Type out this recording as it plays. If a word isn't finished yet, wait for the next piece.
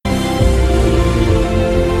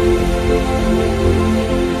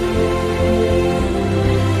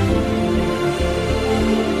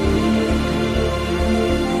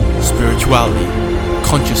spirituality,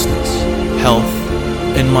 consciousness, health,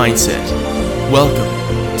 and mindset.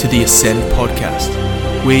 Welcome to the Ascend Podcast.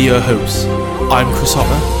 We're your hosts. I'm Chris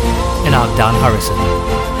Hopper. And I'm Dan Harrison.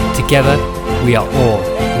 Together, we are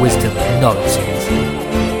all wisdom and knowledge seekers.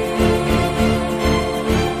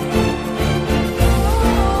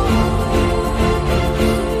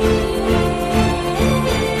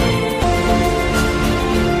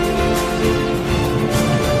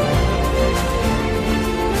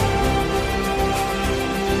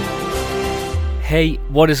 Hey,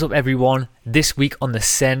 what is up everyone? This week on the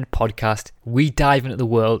Ascend Podcast, we dive into the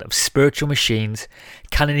world of spiritual machines.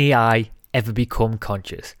 Can an AI ever become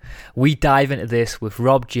conscious? We dive into this with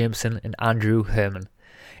Rob Jameson and Andrew Herman.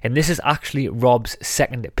 And this is actually Rob's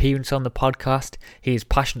second appearance on the podcast. He is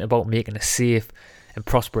passionate about making a safe and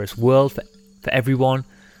prosperous world for everyone.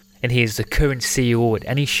 And he is the current CEO at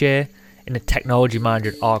AnyShare and the technology manager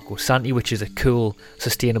at Arco Santi, which is a cool,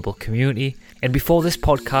 sustainable community. And before this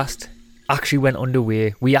podcast actually went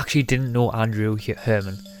underway, we actually didn't know Andrew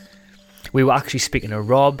Herman. We were actually speaking to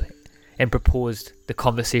Rob and proposed the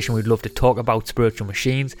conversation we'd love to talk about spiritual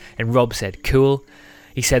machines, and Rob said cool.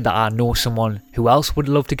 He said that I know someone who else would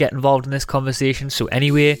love to get involved in this conversation. So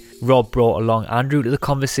anyway, Rob brought along Andrew to the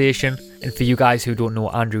conversation. And for you guys who don't know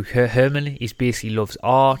Andrew Herman, he basically loves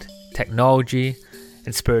art, technology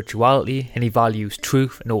and spirituality, and he values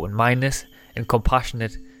truth and open-mindedness and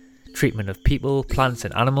compassionate treatment of people, plants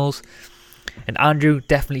and animals. And Andrew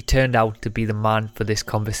definitely turned out to be the man for this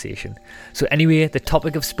conversation. So anyway, the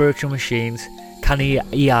topic of spiritual machines, can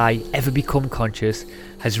AI ever become conscious,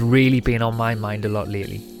 has really been on my mind a lot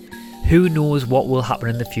lately. Who knows what will happen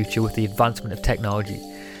in the future with the advancement of technology?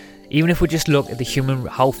 Even if we just look at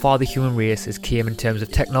how far the human race has came in terms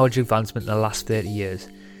of technology advancement in the last 30 years.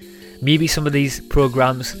 Maybe some of these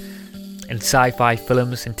programs and sci-fi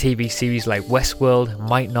films and TV series like Westworld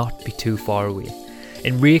might not be too far away.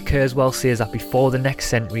 And Ray Kurzweil says that before the next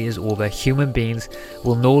century is over, human beings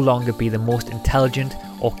will no longer be the most intelligent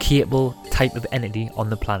or capable type of entity on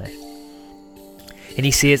the planet. And he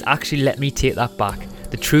says, actually, let me take that back.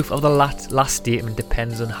 The truth of the last statement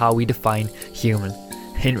depends on how we define human.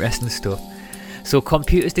 Interesting stuff. So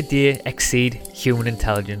computers today exceed human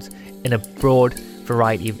intelligence in a broad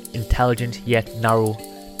variety of intelligent yet narrow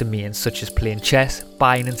domains, such as playing chess,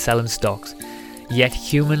 buying and selling stocks. Yet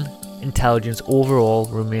human intelligence overall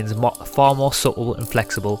remains far more subtle and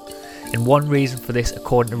flexible. And one reason for this,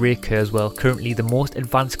 according to Ray Kurzweil, currently the most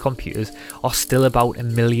advanced computers are still about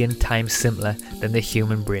 1 million times simpler than the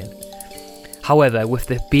human brain. However, with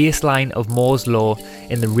the baseline of Moore's law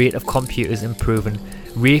and the rate of computers improving,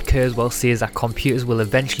 Ray Kurzweil says that computers will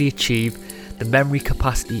eventually achieve the memory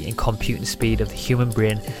capacity and computing speed of the human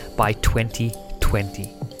brain by 2020.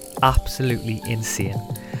 Absolutely insane.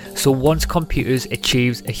 So once computers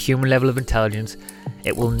achieves a human level of intelligence,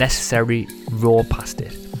 it will necessarily roar past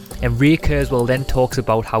it. And Ray Kurzweil then talks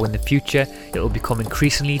about how in the future it will become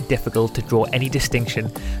increasingly difficult to draw any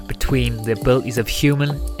distinction between the abilities of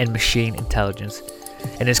human and machine intelligence.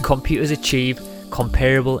 And as computers achieve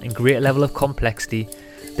comparable and greater level of complexity,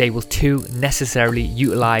 they will too necessarily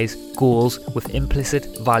utilize goals with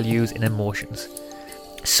implicit values and emotions.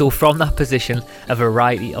 So from that position, a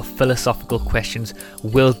variety of philosophical questions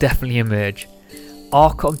will definitely emerge.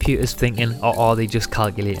 Are computers thinking, or are they just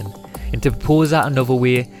calculating? And to propose that another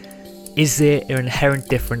way, is there an inherent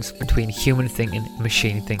difference between human thinking and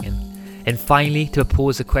machine thinking? And finally, to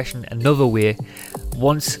propose the question another way,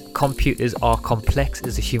 once computers are complex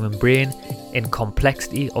as the human brain in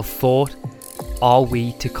complexity of thought, are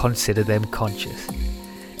we to consider them conscious?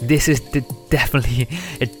 This is definitely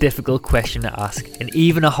a difficult question to ask, and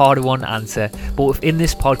even a harder one to answer, but within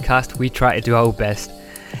this podcast we try to do our best.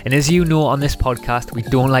 And as you know, on this podcast we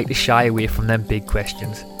don't like to shy away from them big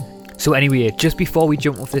questions. So anyway, just before we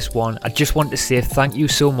jump off this one, I just want to say thank you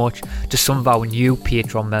so much to some of our new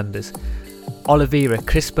Patreon members. Olivera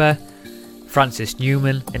Crisper, Francis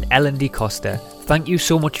Newman and Ellen D. Costa. Thank you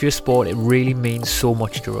so much for your support, it really means so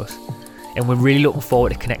much to us. And we're really looking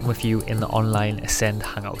forward to connecting with you in the online Ascend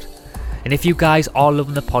Hangout. And if you guys are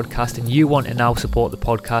loving the podcast and you want to now support the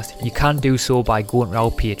podcast, you can do so by going to our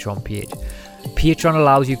Patreon page. Patreon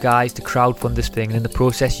allows you guys to crowdfund this thing, and in the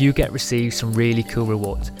process you get received some really cool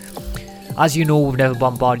rewards. As you know, we've never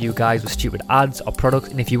bombarded you guys with stupid ads or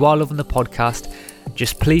products, and if you are loving the podcast,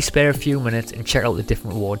 just please spare a few minutes and check out the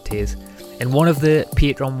different reward tiers. And one of the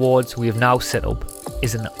Patreon rewards we have now set up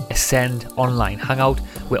is an Ascend online hangout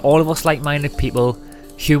where all of us like-minded people,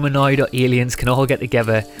 humanoid or aliens, can all get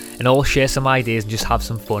together and all share some ideas and just have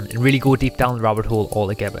some fun and really go deep down the rabbit hole all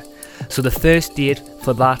together. So the first date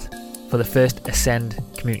for that for the first Ascend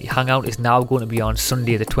Community Hangout is now going to be on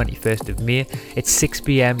Sunday the 21st of May. It's 6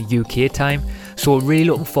 PM UK time, so we're really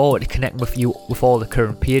looking forward to connecting with you, with all the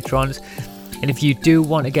current patrons. And if you do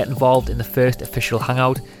want to get involved in the first official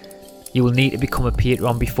Hangout, you will need to become a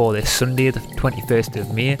patron before this Sunday the 21st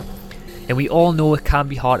of May. And we all know it can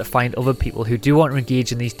be hard to find other people who do want to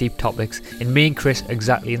engage in these deep topics, and me and Chris are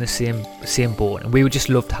exactly in the same boat, and we would just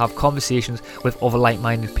love to have conversations with other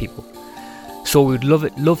like-minded people. So we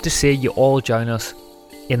would love to see you all join us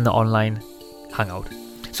in the online hangout.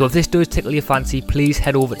 So if this does tickle your fancy, please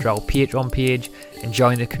head over to our Patreon page and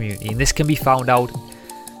join the community, and this can be found out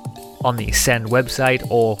on the Ascend website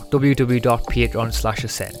or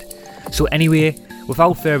www.patreon/ascend. So anyway,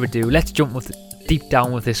 without further ado, let's jump deep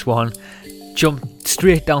down with this one. Jump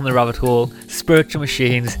straight down the rabbit hole. Spiritual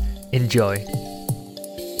machines. Enjoy.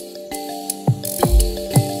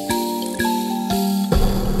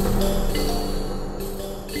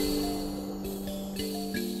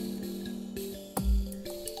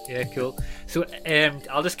 Yeah, cool. So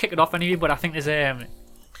I'll just kick it off anyway. But I think there's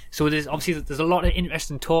there's a lot of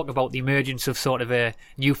interesting talk about the emergence of sort of a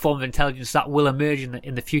new form of intelligence that will emerge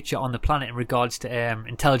in the future on the planet in regards to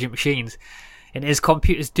intelligent machines. And as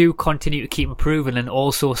computers do continue to keep improving, and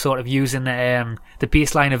also sort of using the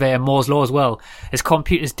baseline of Moore's law as well, as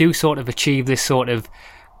computers do sort of achieve this sort of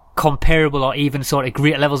comparable or even sort of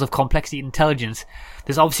greater levels of complexity and intelligence,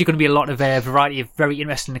 there's obviously going to be a lot of variety of very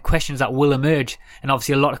interesting questions that will emerge, and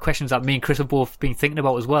obviously a lot of questions that me and Chris have both been thinking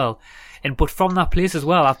about as well. But from that place as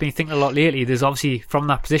well, I've been thinking a lot lately, there's obviously, from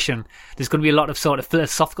that position, there's going to be a lot of sort of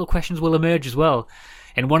philosophical questions will emerge as well.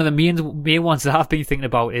 And one of the main ones that I've been thinking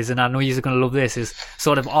about is, and I know you're going to love this, is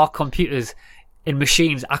sort of, are computers and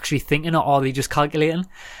machines actually thinking, or are they just calculating?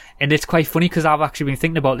 And it's quite funny because I've actually been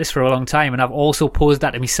thinking about this for a long time, and I've also posed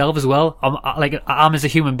that to myself as well. I'm as a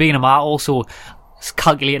human being, am I also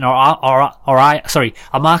calculating, am I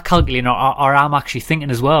calculating, or I'm actually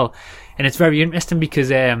thinking as well? And it's very interesting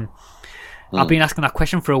because I've been asking that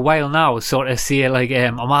question for a while now, sort of say like,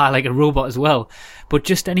 am I like a robot as well? But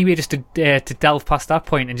just anyway, just to delve past that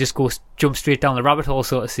point and just jump straight down the rabbit hole,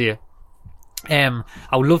 sort of say. I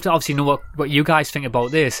would love to obviously know what you guys think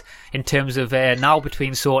about this in terms of now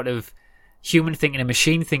between sort of human thinking and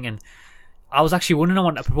machine thinking. I was actually wondering, I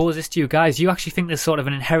want to propose this to you guys. Do you actually think there's sort of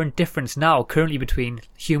an inherent difference now currently between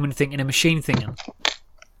human thinking and machine thinking?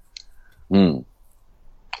 Andrew,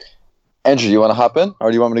 do you want to hop in,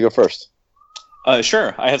 or do you want me to go first?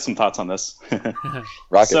 Sure. I have some thoughts on this.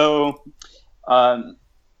 Rocket. So,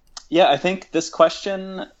 I think this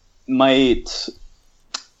question might...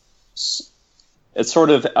 It sort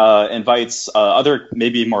of invites other,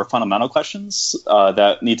 maybe more fundamental questions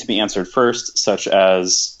that need to be answered first, such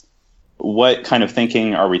as what kind of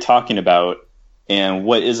thinking are we talking about, and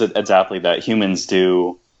what is it exactly that humans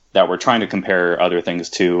do that we're trying to compare other things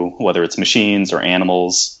to, whether it's machines or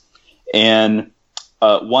animals. And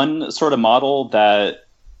one sort of model that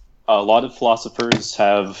a lot of philosophers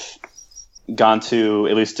have gone to,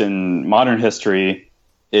 at least in modern history,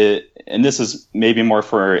 and this is maybe more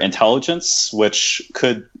for intelligence, which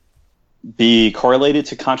could be correlated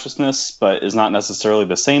to consciousness, but is not necessarily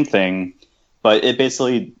the same thing. But it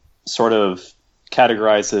basically sort of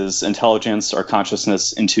categorizes intelligence or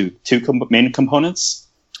consciousness into two main components.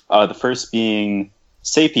 The first being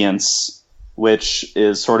sapience, which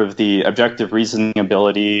is sort of the objective reasoning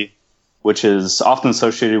ability, which is often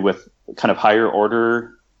associated with kind of higher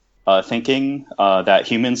order thinking that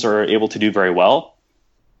humans are able to do very well.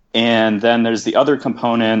 And then there's the other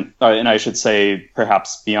component, and I should say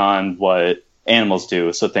perhaps beyond what animals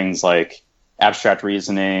do. So things like abstract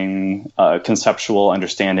reasoning, conceptual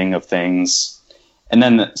understanding of things. And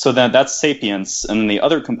then, so that's sapience. And then the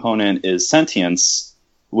other component is sentience,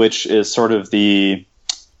 which is sort of the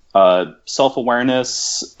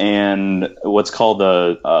self-awareness and what's called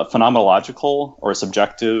the phenomenological or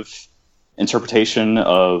subjective interpretation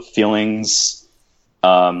of feelings.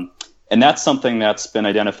 And that's something that's been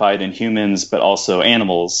identified in humans, but also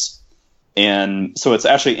animals. And so it's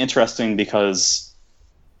actually interesting because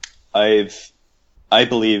I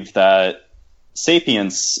believe that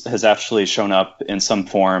sapience has actually shown up in some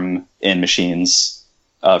form in machines.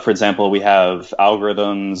 For example, we have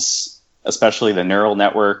algorithms, especially the neural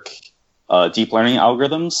network, deep learning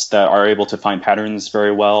algorithms that are able to find patterns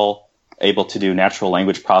very well, able to do natural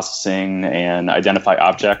language processing and identify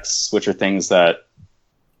objects, which are things that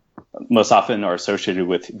most often are associated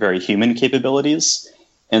with very human capabilities.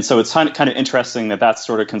 And so it's kind of interesting that that's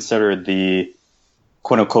sort of considered the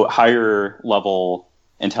quote unquote higher level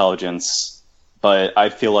intelligence. But I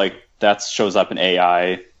feel like that shows up in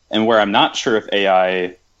AI, and where I'm not sure if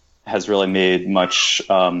AI has really made much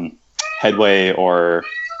headway, or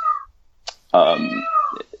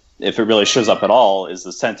if it really shows up at all, is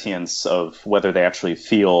the sentience of whether they actually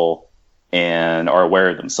feel and are aware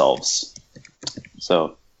of themselves.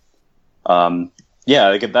 So,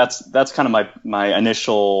 that's kind of my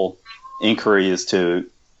initial inquiry, is to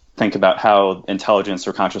think about how intelligence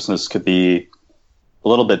or consciousness could be a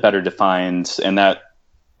little bit better defined, and that,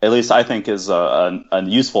 at least I think, is a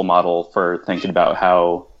useful model for thinking about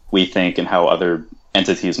how we think and how other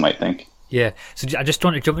entities might think. Yeah, so I just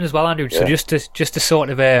want to jump in as well, Andrew. So just to sort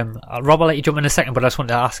of, Rob, I'll let you jump in a second, but I just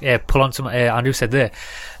wanted to ask, pull on some Andrew said there.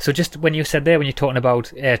 So just when you said there, when you're talking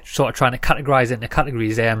about sort of trying to categorize it into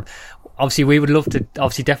categories, obviously we would love to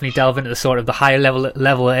definitely delve into the sort of the higher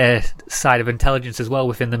level side of intelligence as well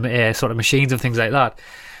within the sort of machines and things like that.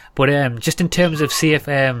 But just in terms of see if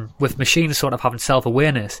with machines sort of having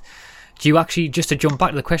self-awareness, do you actually, just to jump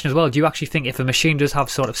back to the question as well, do you actually think if a machine does have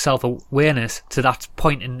sort of self-awareness to that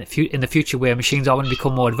point in the future where machines are going to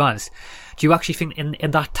become more advanced, do you actually think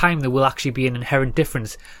in that time there will actually be an inherent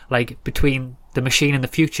difference, like between the machine in the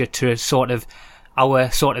future to sort of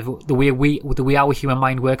our sort of the way our human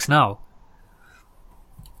mind works now?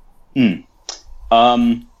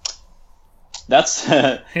 That's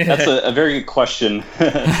a very good question.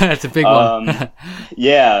 It's a big one.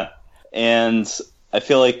 Yeah, and I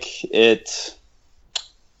feel like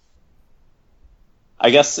I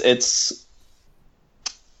guess it's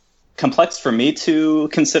complex for me to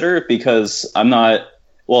consider, because I'm not,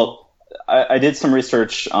 I did some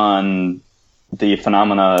research on the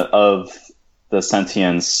phenomena of the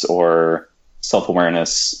sentience or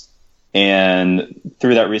self-awareness, and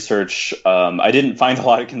through that research, I didn't find a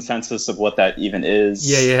lot of consensus of what that even is.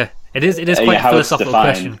 Yeah. It is quite a philosophical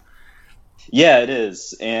question. Yeah, it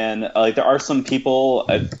is. And there are some people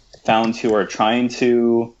I've found who are trying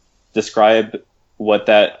to describe what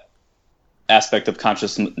that aspect of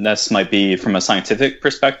consciousness might be from a scientific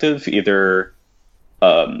perspective, either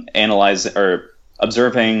analyze or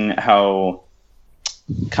observing how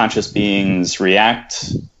conscious beings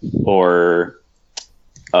react, or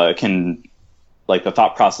can, like, the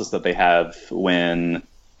thought process that they have when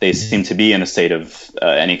they seem to be in a state of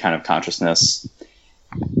any kind of consciousness.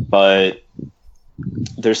 But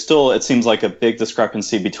there's still, it seems like, a big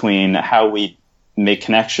discrepancy between how we make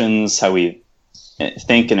connections, how we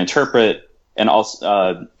think and interpret, and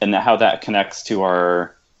also and how that connects to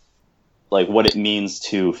our, like, what it means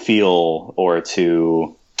to feel or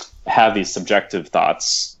to have these subjective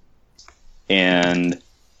thoughts. And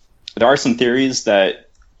there are some theories that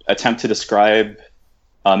attempt to describe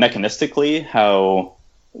mechanistically how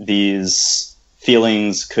these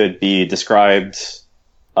feelings could be described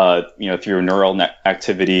through neural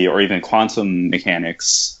activity or even quantum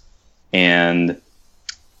mechanics. And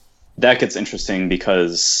that gets interesting,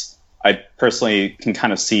 because I personally can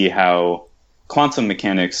kind of see how quantum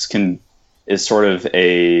mechanics is sort of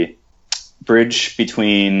a bridge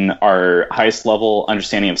between our highest level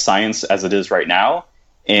understanding of science as it is right now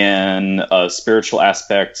and a spiritual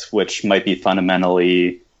aspect which might be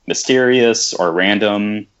fundamentally mysterious or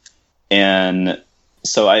random. And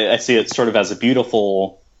so I see it sort of as a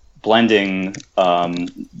beautiful blending,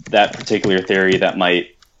 that particular theory that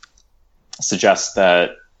might suggest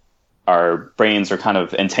that our brains are kind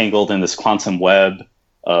of entangled in this quantum web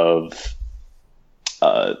of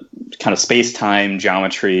kind of space-time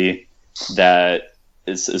geometry that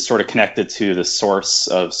is sort of connected to the source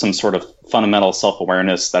of some sort of fundamental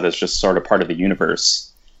self-awareness that is just sort of part of the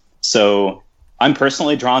universe. So I'm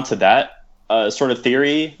personally drawn to that sort of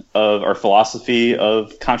theory of, or philosophy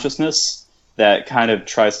of consciousness, that kind of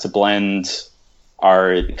tries to blend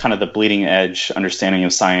our kind of the bleeding edge understanding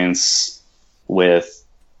of science with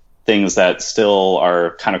things that still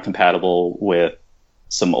are kind of compatible with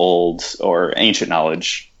some old or ancient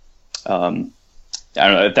knowledge. I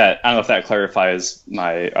don't know if that clarifies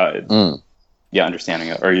my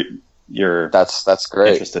understanding of, or your that's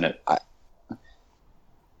great. Interest in it.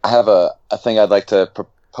 I have a thing I'd like to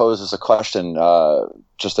propose as a question,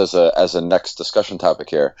 just as a next discussion topic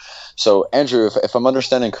here. So, Andrew, if I'm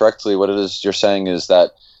understanding correctly, what it is you're saying is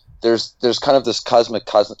that there's kind of this cosmic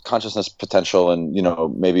consciousness potential, and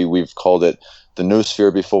maybe we've called it the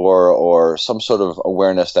noosphere before, or some sort of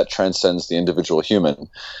awareness that transcends the individual human.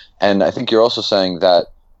 And I think you're also saying that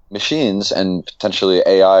machines, and potentially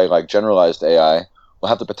AI, like generalized AI, will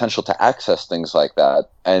have the potential to access things like that.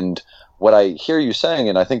 And what I hear you saying,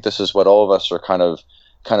 and I think this is what all of us are kind of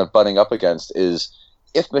butting up against, is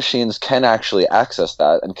if machines can actually access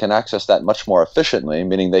that, and can access that much more efficiently,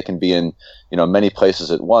 meaning they can be in many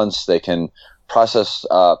places at once, they can process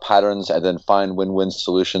patterns and then find win-win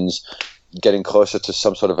solutions, getting closer to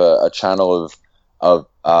some sort of a channel of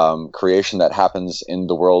creation that happens in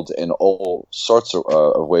the world in all sorts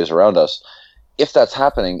of ways around us. If that's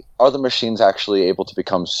happening, are the machines actually able to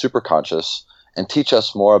become super conscious and teach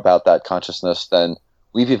us more about that consciousness than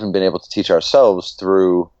we've even been able to teach ourselves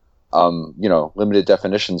through, limited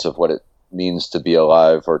definitions of what it means to be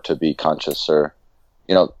alive or to be conscious, or,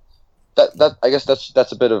 that I guess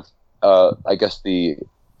that's a bit of, the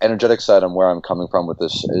energetic side on where I'm coming from with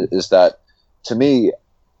this is that, to me,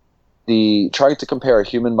 the trying to compare a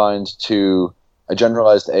human mind to a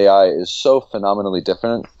generalized AI is so phenomenally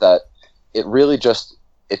different that it really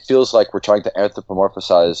it feels like we're trying to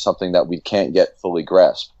anthropomorphize something that we can't yet fully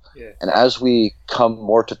grasp. Yeah. And as we come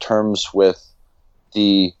more to terms with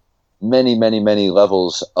the many, many, many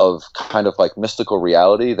levels of kind of like mystical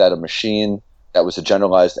reality that a machine that was a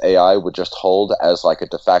generalized AI would just hold as like a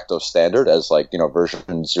de facto standard, as like, version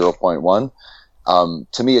 0.1,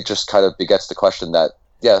 to me it just kind of begets the question that,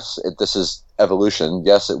 yes, this is evolution.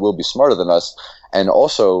 Yes, it will be smarter than us. And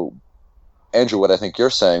also, Andrew, what I think you're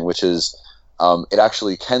saying, which is it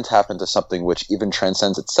actually can tap into something which even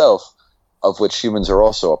transcends itself, of which humans are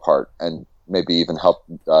also a part, and maybe even help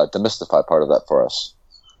demystify part of that for us.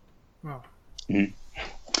 Wow.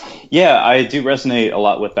 Mm-hmm. Yeah, I do resonate a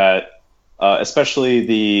lot with that, especially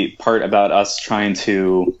the part about us trying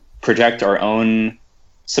to project our own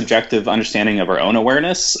subjective understanding of our own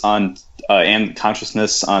awareness on and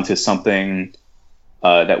consciousness onto something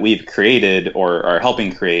that we've created or are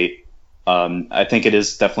helping create. I think it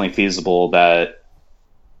is definitely feasible that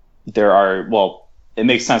it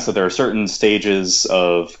makes sense that there are certain stages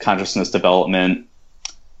of consciousness development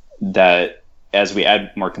that, as we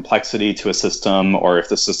add more complexity to a system, or if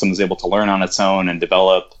the system is able to learn on its own and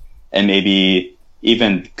develop and maybe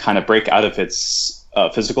even kind of break out of its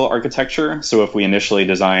physical architecture. So if we initially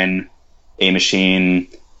design a machine,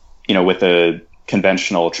 with the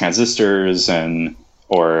conventional transistors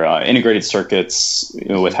or integrated circuits,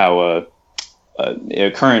 with how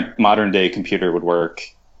a current modern day computer would work,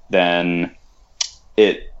 then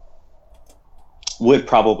it would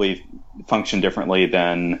probably function differently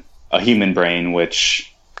than a human brain,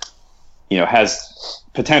 which, has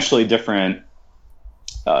potentially different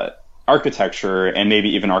architecture, and maybe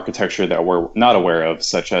even architecture that we're not aware of,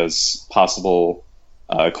 such as possible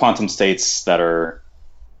quantum states that are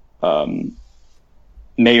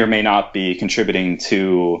may or may not be contributing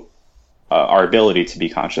to our ability to be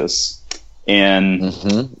conscious. And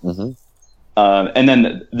and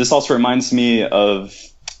then this also reminds me of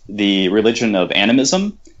the religion of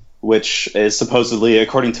animism, which is supposedly,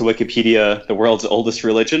 according to Wikipedia, the world's oldest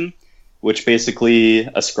religion, which basically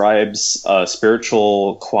ascribes a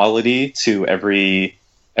spiritual quality to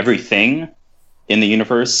everything in the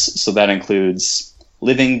universe. So that includes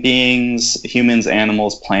living beings, humans,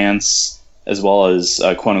 animals, plants, as well as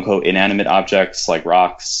quote unquote inanimate objects like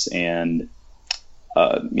rocks and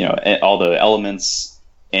all the elements.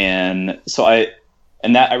 And so I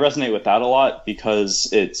resonate with that a lot, because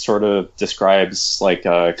it sort of describes like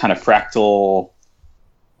a kind of fractal,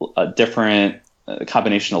 different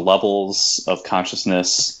combination of levels of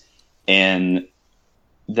consciousness, and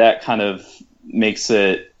that kind of makes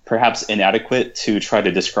it perhaps inadequate to try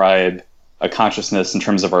to describe a consciousness in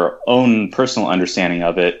terms of our own personal understanding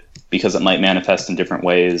of it, because it might manifest in different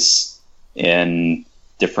ways in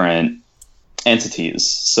different entities.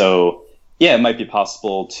 So yeah, it might be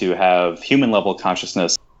possible to have human level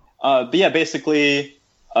consciousness. But yeah, basically,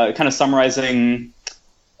 kind of summarizing,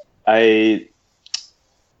 I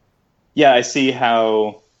see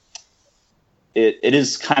how it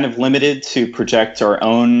is kind of limited to project our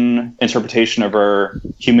own interpretation of our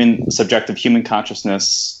subjective human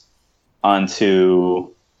consciousness onto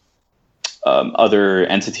other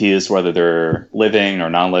entities, whether they're living or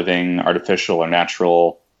non-living, artificial or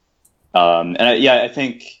natural. I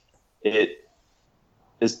think it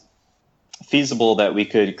is feasible that we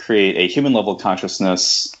could create a human level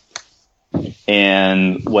consciousness.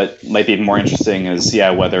 And what might be more interesting is,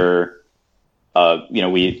 whether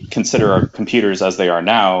we consider our computers as they are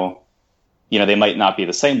now. They might not be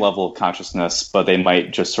the same level of consciousness, but they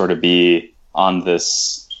might just sort of be on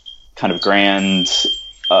this kind of grand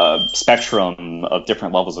spectrum of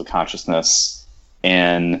different levels of consciousness,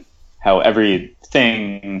 and how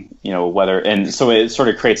everything, so it sort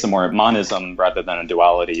of creates a more monism rather than a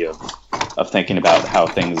duality of thinking about how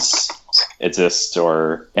things exist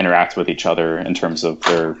or interact with each other in terms of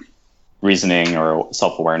their reasoning or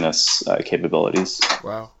self-awareness capabilities.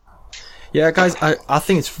 Wow. Yeah, guys, I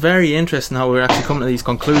think it's very interesting how we're actually coming to these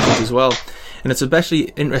conclusions as well. And it's especially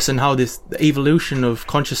interesting how the evolution of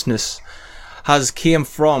consciousness has came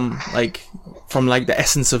from the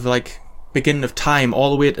essence of beginning of time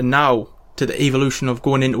all the way to now, to the evolution of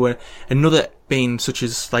going into another being such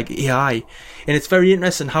as like AI. And it's very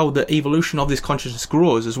interesting how the evolution of this consciousness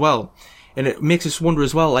grows as well. And it makes us wonder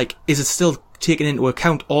as well, like, is it still taking into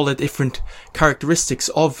account all the different characteristics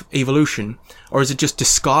of evolution, or is it just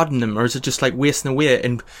discarding them, or is it just like wasting away?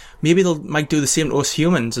 And maybe they might do the same to us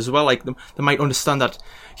humans as well. Like, they might understand that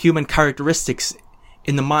human characteristics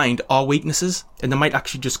in the mind are weaknesses, and they might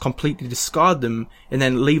actually just completely discard them and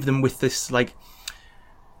then leave them with this like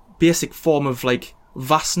basic form of like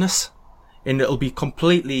vastness, and it'll be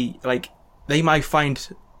completely like, they might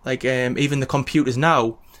find like even the computers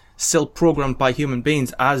now still programmed by human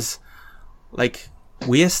beings as like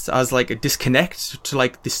waste, as like a disconnect to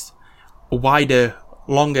like this wider,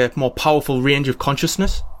 longer, more powerful range of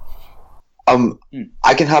consciousness.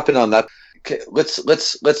 I can hop in on that. Okay,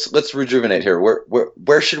 let's rejuvenate here.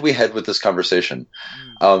 Where should we head with this conversation?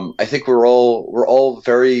 I think we're all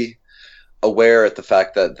very aware at the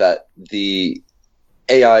fact that the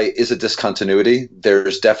AI is a discontinuity.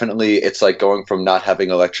 There's definitely, it's like going from not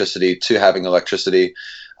having electricity to having electricity,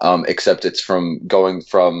 except it's going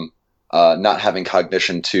from not having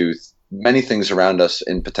cognition to many things around us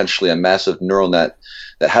in potentially a massive neural net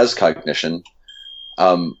that has cognition.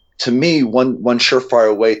 To me, one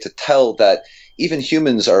surefire way to tell that even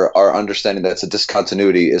humans are understanding that it's a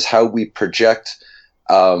discontinuity is how we project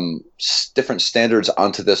different standards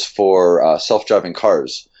onto this for self-driving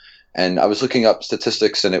cars. And I was looking up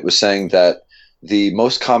statistics, and it was saying that the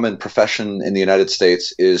most common profession in the United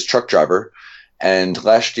States is truck driver. And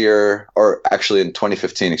last year, or actually in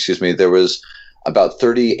 2015, there was about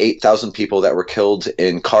 38,000 people that were killed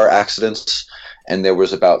in car accidents, and there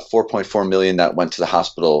was about 4.4 million that went to the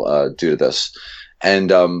hospital due to this.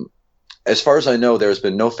 And as far as I know, there's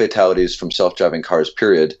been no fatalities from self-driving cars,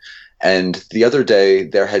 period. And the other day,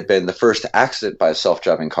 there had been the first accident by a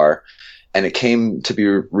self-driving car, and it came to be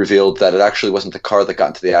revealed that it actually wasn't the car that got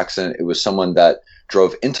into the accident. It was someone that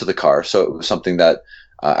drove into the car. So it was something that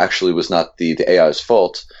actually was not the AI's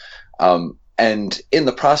fault. And in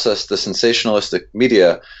the process, the sensationalistic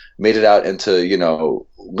media made it out into,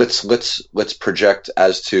 let's project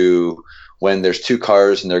as to when there's two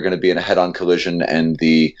cars and they're going to be in a head-on collision, and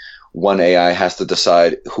the one AI has to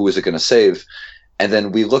decide who is it going to save. And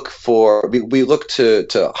then we look to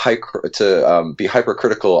be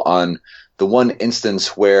hypercritical on the one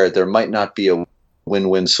instance where there might not be a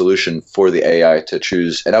win-win solution for the AI to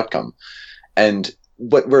choose an outcome. And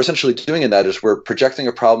what we're essentially doing in that is we're projecting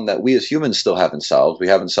a problem that we as humans still haven't solved. We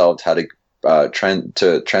haven't solved how to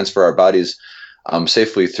transfer our bodies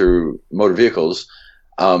safely through motor vehicles.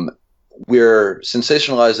 We're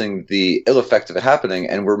sensationalizing the ill effect of it happening,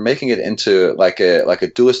 and we're making it into like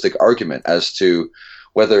a dualistic argument as to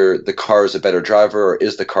whether the car is a better driver or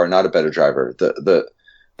is the car not a better driver.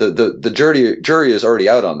 The jury is already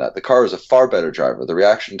out on that. The car is a far better driver. The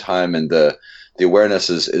reaction time and the awareness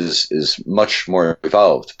is much more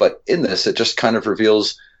evolved. But in this, it just kind of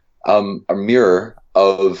reveals a mirror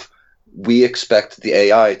of, we expect the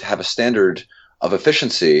AI to have a standard of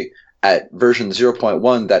efficiency at version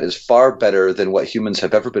 0.1 that is far better than what humans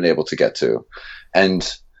have ever been able to get to.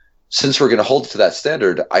 And since we're going to hold to that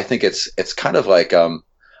standard, I think it's kind of like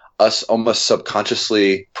us almost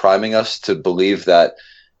subconsciously priming us to believe that,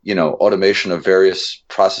 automation of various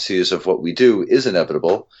processes of what we do is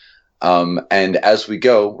inevitable. And as we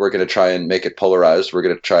go, we're going to try and make it polarized. We're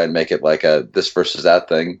going to try and make it like a this versus that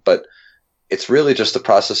thing. But it's really just the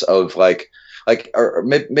process of or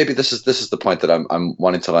maybe this is the point that I'm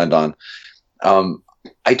wanting to land on.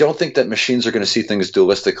 I don't think that machines are going to see things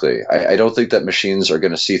dualistically. I don't think that machines are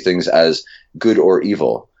going to see things as good or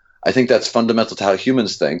evil. I think that's fundamental to how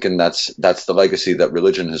humans think, and that's the legacy that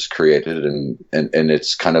religion has created, and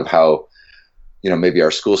it's kind of how, maybe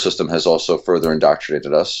our school system has also further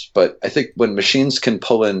indoctrinated us. But I think when machines can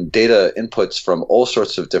pull in data inputs from all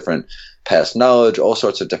sorts of different past knowledge, all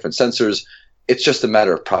sorts of different sensors, it's just a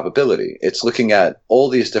matter of probability. It's looking at all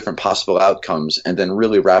these different possible outcomes and then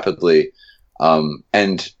really rapidly and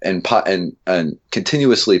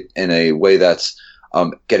continuously in a way that's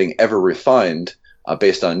getting ever refined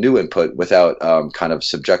based on new input without kind of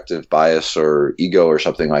subjective bias or ego or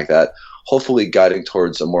something like that, hopefully guiding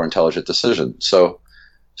towards a more intelligent decision. So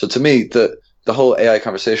to me, the whole AI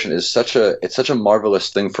conversation is such a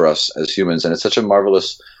marvelous thing for us as humans, and it's such a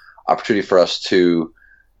marvelous opportunity for us to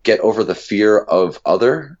get over the fear of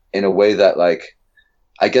other in a way that, like,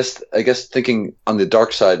 I guess thinking on the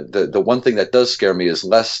dark side, the one thing that does scare me is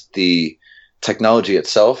less the technology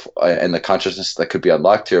itself and the consciousness that could be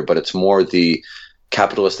unlocked here, but it's more the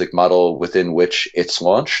capitalistic model within which it's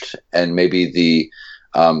launched, and maybe the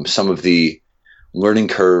some of the learning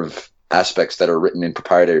curve aspects that are written in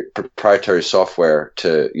proprietary software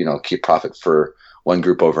to, keep profit for one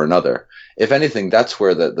group over another. If anything, that's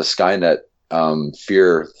where the Skynet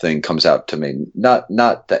fear thing comes out to me. Not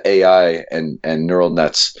the AI and neural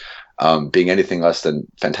nets being anything less than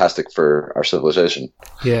fantastic for our civilization.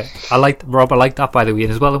 Yeah, I like that, by the way,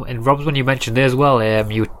 and as well. And Rob, when you mentioned there as well,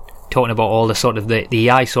 you were talking about all the sort of the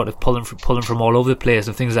AI sort of pulling from all over the place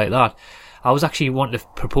and things like that. I was actually wanting to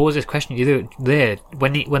propose this question to you there.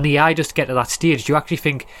 When the AI does get to that stage, do you actually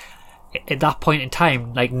think at that point in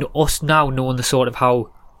time, like us now knowing the sort of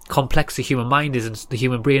how complex the human mind is and the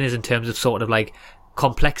human brain is in terms of sort of like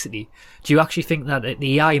complexity, do you actually think that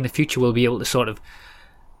the AI in the future will be able to sort of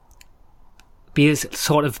be as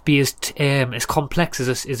complex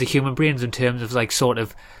as the human brains in terms of like sort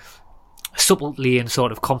of subtlety and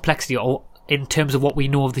sort of complexity, or in terms of what we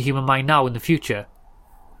know of the human mind now in the future?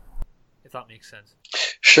 If that makes sense.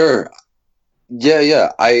 Sure.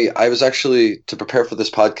 Yeah. I was actually, to prepare for this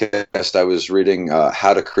podcast, I was reading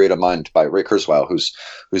How to Create a Mind by Ray Kurzweil,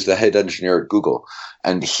 who's the head engineer at Google.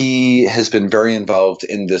 And he has been very involved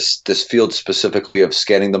in this field specifically of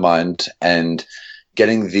scanning the mind and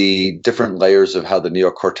getting the different layers of how the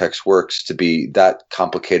neocortex works to be that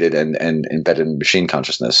complicated and embedded in machine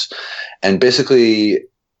consciousness. And basically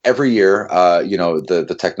every year,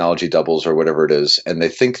 the technology doubles or whatever it is. And they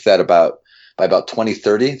think that by about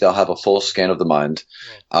 2030, they'll have a full scan of the mind.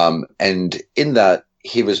 And in that,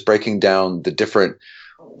 he was breaking down the different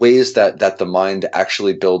ways that the mind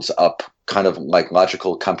actually builds up kind of like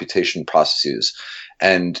logical computation processes.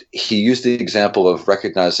 And he used the example of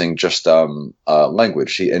recognizing just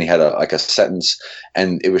language. He had a sentence,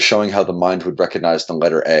 and it was showing how the mind would recognize the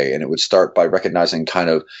letter A. And it would start by recognizing kind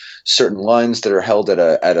of certain lines that are held at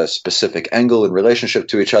a specific angle in relationship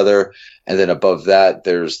to each other. And then above that,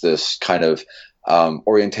 there's this kind of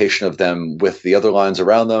orientation of them with the other lines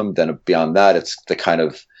around them. Then beyond that, it's the kind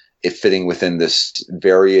of it fitting within this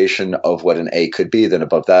variation of what an A could be. Then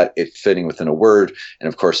above that, it fitting within a word. And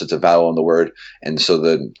of course, it's a vowel in the word. And so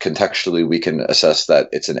then contextually, we can assess that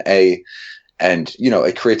it's an A. And,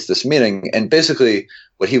 it creates this meaning. And basically,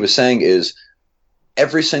 what he was saying is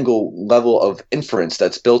every single level of inference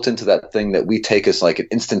that's built into that thing that we take as like an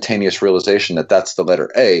instantaneous realization that that's the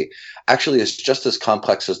letter A actually is just as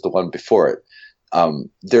complex as the one before it.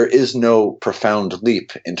 There is no profound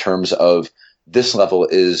leap in terms of this level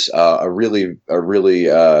is a really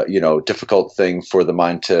difficult thing for the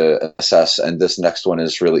mind to assess, and this next one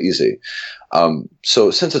is really easy.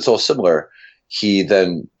 So since it's all similar, he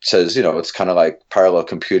then says, it's kind of like parallel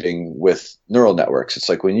computing with neural networks. It's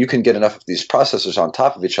like when you can get enough of these processors on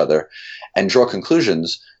top of each other and draw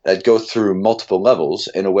conclusions that go through multiple levels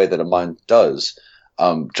in a way that a mind does,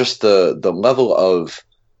 just the level of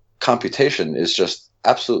computation is just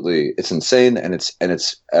absolutely, it's insane, and it's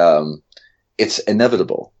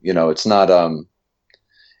inevitable. It's not,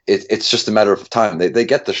 it's just a matter of time. They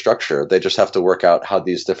get the structure. They just have to work out how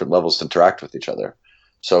these different levels interact with each other.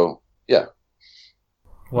 So, yeah.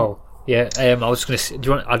 Well, yeah, I was going to say, I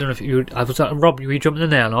don't know if you, was that Rob, were you jumping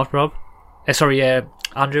in there or not, Rob? Sorry,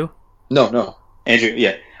 Andrew? No. Andrew,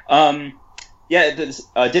 yeah. This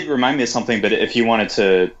did remind me of something, but if you wanted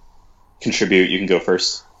to contribute, you can go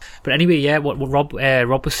first. But anyway, yeah, what Rob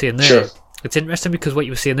was saying there. Sure. It's interesting because what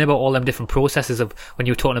you were saying there about all them different processes of when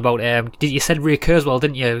you were talking about, you said Ray Kurzweil,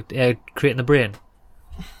 didn't you? Creating the brain.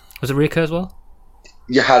 Was it Ray Kurzweil?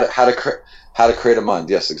 Yeah, how to create a mind.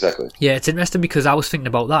 Yes, exactly. Yeah, it's interesting because I was thinking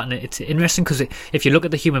about that, and it's interesting because if you look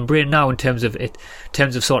at the human brain now in terms of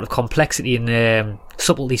sort of complexity and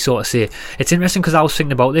subtlety, sort of say, it's interesting because I was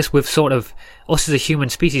thinking about this with sort of us as a human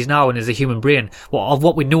species now and as a human brain, of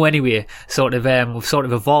what we know anyway. Sort of we've sort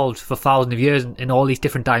of evolved for thousands of years in all these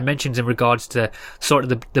different dimensions in regards to sort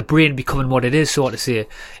of the brain becoming what it is, sort of say.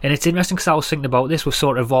 And it's interesting because I was thinking about this. We've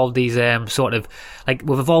sort of evolved these sort of like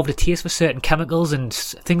we've evolved a taste for certain chemicals and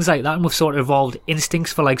things like that, and we've sort of evolved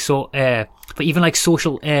instincts for like for even like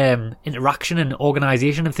social interaction and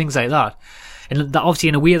organisation and things like that. And that obviously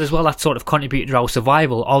in a way as well that sort of contributed to our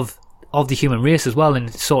survival of the human race as well in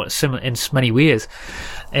sort of similar in many ways.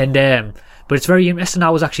 And but it's very interesting. I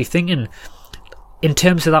was actually thinking in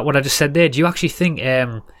terms of that what I just said there, do you actually think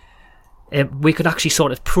we could actually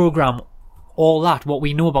sort of program all that what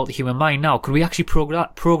we know about the human mind now? Could we actually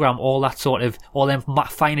program all that sort of all them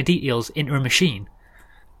finer details into a machine?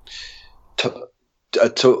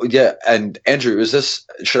 Yeah, and Andrew,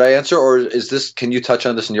 should I answer, or can you touch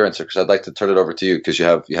on this in your answer? Because I'd like to turn it over to you because you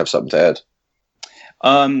have something to add.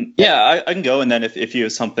 I can go, and then if you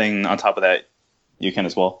have something on top of that, you can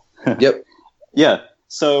as well. Yep. Yeah.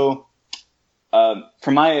 So,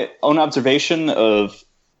 from my own observation of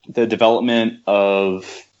the development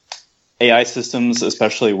of AI systems,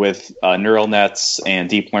 especially with neural nets and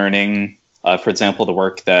deep learning. For example, the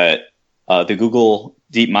work that the Google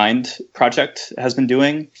DeepMind project has been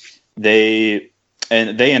doing. They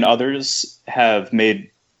and others have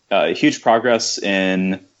made huge progress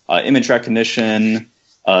in image recognition.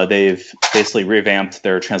 They've basically revamped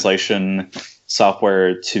their translation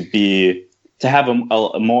software to have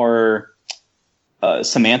a more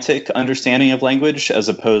semantic understanding of language as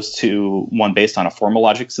opposed to one based on a formal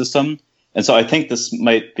logic system. And so I think this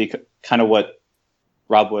might be kind of what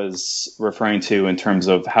Rob was referring to in terms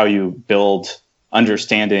of how you build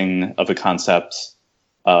understanding of a concept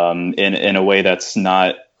in a way that's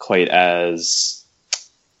not quite as,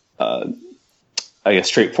 I guess,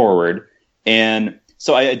 straightforward. And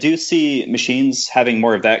so I do see machines having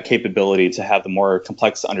more of that capability to have the more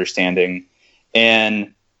complex understanding.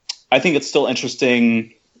 And I think it's still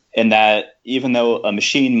interesting in that even though a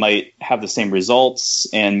machine might have the same results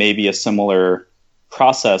and maybe a similar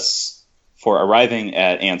process for arriving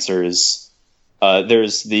at answers,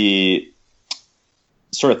 there's the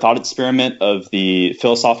sort of thought experiment of the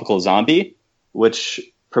philosophical zombie, which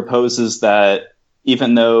proposes that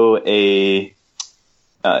even though a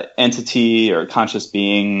entity or conscious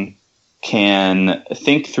being can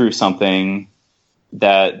think through something,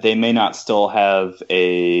 that they may not still have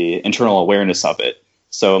a internal awareness of it.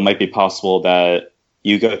 So it might be possible that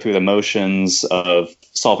you go through the motions of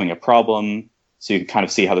solving a problem. So you can kind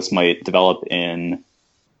of see how this might develop in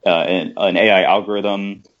an AI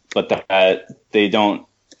algorithm, but that they don't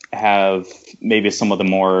have maybe some of the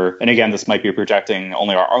more, and again, this might be projecting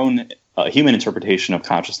only our own human interpretation of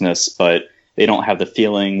consciousness, but they don't have the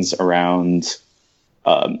feelings around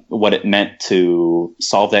what it meant to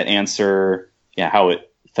solve that answer, how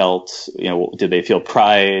it felt, did they feel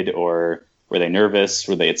pride or were they nervous?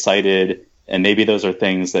 Were they excited? And maybe those are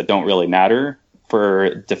things that don't really matter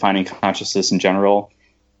for defining consciousness in general.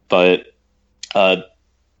 But so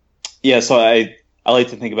I like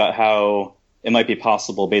to think about how it might be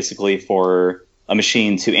possible basically for a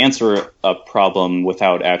machine to answer a problem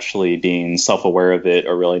without actually being self-aware of it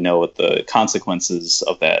or really know what the consequences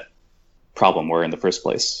of that problem were in the first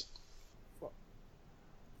place.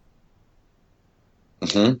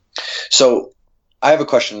 Mm-hmm. So I have a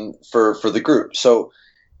question for the group. So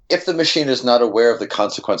if the machine is not aware of the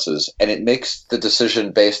consequences and it makes the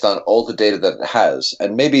decision based on all the data that it has,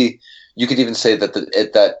 and maybe you could even say that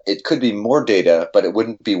that it could be more data, but it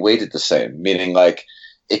wouldn't be weighted the same, meaning like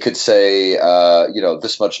it could say,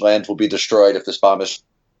 this much land will be destroyed if this bomb is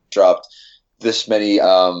dropped, this many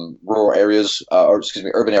rural areas,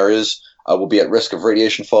 urban areas will be at risk of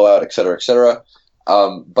radiation fallout, et cetera, et cetera.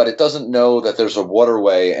 But it doesn't know that there's a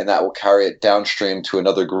waterway and that will carry it downstream to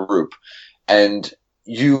another group. And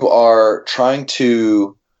you are trying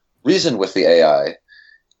to reason with the AI.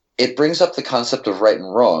 It brings up the concept of right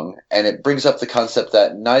and wrong, and it brings up the concept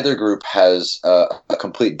that neither group has a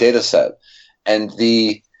complete data set. And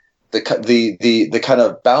the kind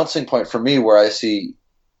of balancing point for me where I see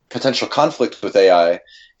potential conflict with AI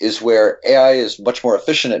is where AI is much more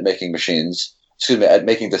efficient at making at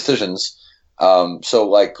making decisions. So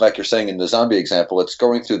like you're saying in the zombie example, it's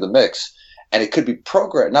going through the mix, and it could be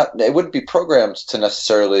programmed. It wouldn't be programmed to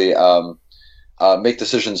necessarily make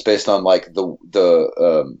decisions based on like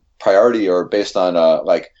the priority or based on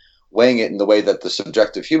like weighing it in the way that the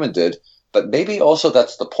subjective human did. But maybe also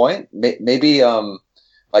that's the point. Maybe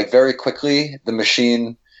like very quickly the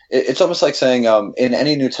machine. It's almost like saying in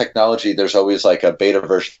any new technology, there's always like a beta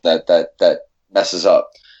version that messes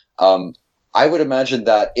up. I would imagine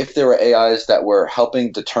that if there were AIs that were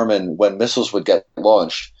helping determine when missiles would get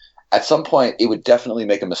launched, at some point it would definitely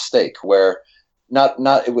make a mistake where not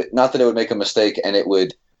that it would make a mistake and it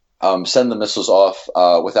would send the missiles off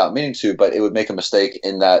without meaning to, but it would make a mistake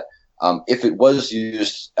in that if it was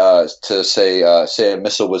used to say a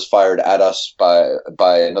missile was fired at us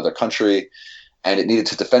by another country and it needed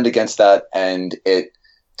to defend against that and it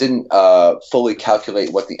didn't fully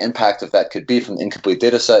calculate what the impact of that could be from the incomplete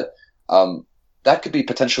data set, that could be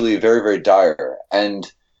potentially very, very dire.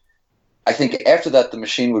 And I think after that, the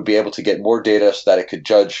machine would be able to get more data so that it could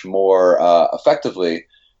judge more effectively.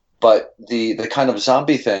 But the kind of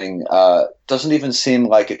zombie thing doesn't even seem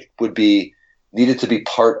like it would be needed to be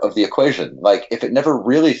part of the equation. Like if it never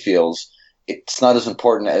really feels, it's not as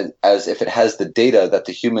important as if it has the data that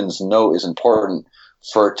the humans know is important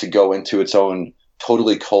for it to go into its own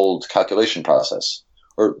totally cold calculation process.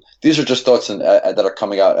 or these are just thoughts that are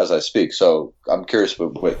coming out as I speak. So I'm curious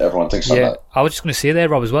what everyone thinks on that. I was just going to say there,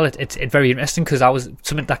 Rob, as well. It's very interesting because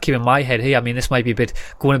something that came in my head here. I mean, this might be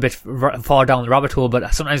going a bit far down the rabbit hole,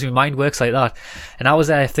 but sometimes my mind works like that. And I was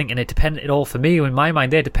thinking it all for me in my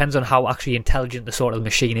mind there depends on how actually intelligent the sort of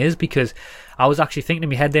machine is, because I was actually thinking in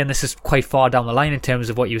my head there, and this is quite far down the line in terms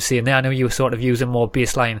of what you were saying there. I know you were sort of using more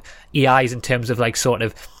baseline EIs in terms of like sort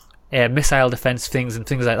of missile defense things and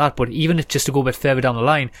things like that, but even if just to go a bit further down the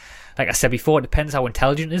line, like I said before, it depends how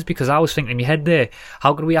intelligent it is, because I was thinking in my head there,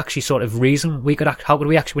 how could we actually sort of reason? How could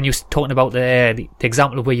we actually, when you were talking about the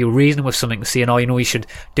example of where you're reasoning with something, saying, oh, you should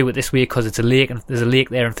do it this way because it's a lake and there's a lake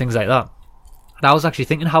there and things like that. And I was actually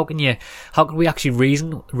thinking, how can we actually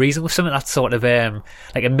reason with something that's sort of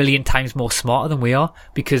like a million times more smarter than we are?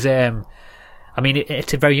 Because I mean,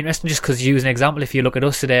 it's very interesting just because you use an example. If you look at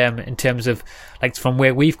us in terms of like from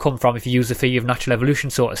where we've come from, if you use the theory of natural evolution,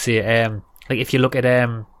 sort of say, like if you look at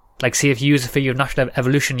like say if you use the theory of natural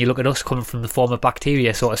evolution, you look at us coming from the form of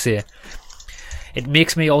bacteria, sort of say. It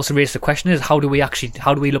makes me also raise the question: is how do we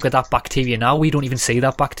look at that bacteria now? We don't even see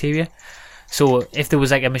that bacteria. So if there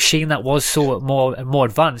was like a machine that was so more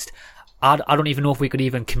advanced, I don't even know if we could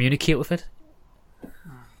even communicate with it.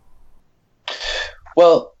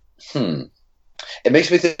 Well, It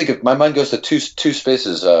makes me think of, my mind goes to two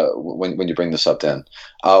spaces when you bring this up, Dan.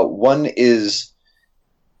 One is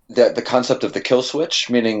the concept of the kill switch,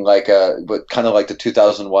 meaning like kind of like the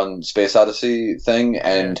 2001 Space Odyssey thing.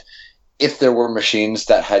 And if there were machines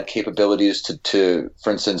that had capabilities to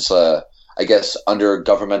for instance, I guess under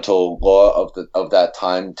governmental law of that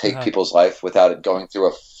time, take people's life without it going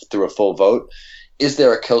through a full vote, is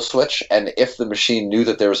there a kill switch? And if the machine knew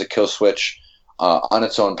that there was a kill switch on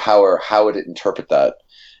its own power, how would it interpret that?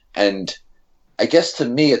 And I guess to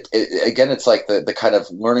me, again, it's like the kind of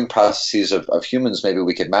learning processes of humans maybe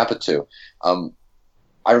we could map it to.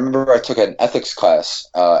 I remember I took an ethics class,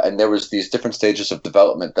 and there was these different stages of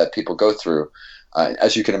development that people go through.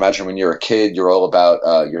 As you can imagine, when you're a kid, you're all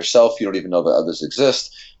about yourself. You don't even know that others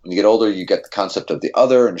exist. When you get older, you get the concept of the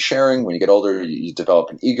other and sharing. When you get older, you develop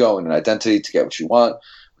an ego and an identity to get what you want.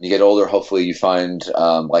 When you get older, hopefully you find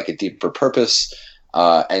like a deeper purpose,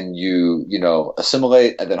 and you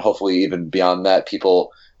assimilate. And then hopefully even beyond that,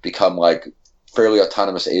 people become like fairly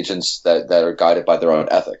autonomous agents that are guided by their own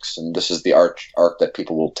ethics. And this is the arc that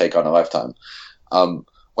people will take on a lifetime.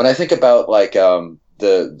 When I think about like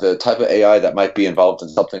the type of AI that might be involved in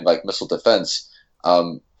something like missile defense,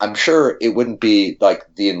 I'm sure it wouldn't be like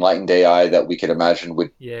the enlightened AI that we could imagine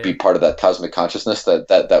would be part of that cosmic consciousness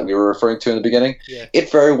that we were referring to in the beginning. Yeah.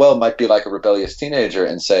 It very well might be like a rebellious teenager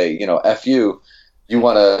and say, F you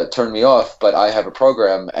want to turn me off, but I have a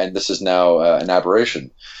program and this is now an aberration.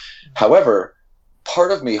 However,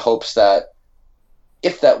 part of me hopes that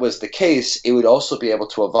if that was the case, it would also be able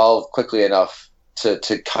to evolve quickly enough to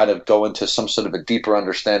kind of go into some sort of a deeper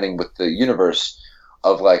understanding with the universe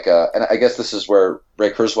of like, and I guess this is where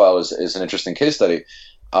Ray Kurzweil is an interesting case study.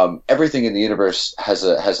 Everything in the universe has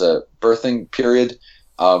a birthing period,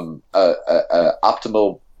 a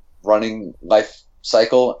optimal running life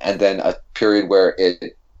cycle, and then a period where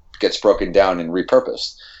it gets broken down and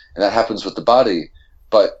repurposed. And that happens with the body.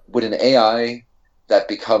 But would an AI that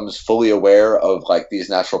becomes fully aware of like these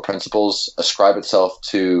natural principles ascribe itself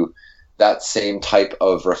to that same type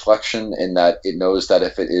of reflection, in that it knows that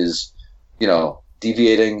if it is,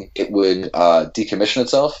 deviating, it would decommission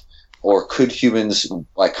itself? Or could humans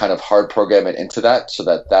like kind of hard program it into that so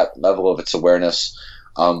that level of its awareness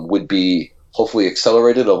would be hopefully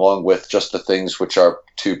accelerated, along with just the things which are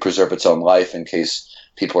to preserve its own life in case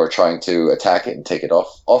people are trying to attack it and take it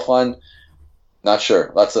offline? Not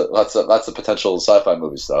sure. Lots of potential sci-fi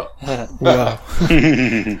movies though. Wow.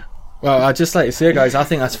 Well, I'd just like to say, guys, I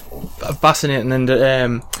think that's fascinating, and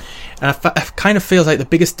I kind of feels like the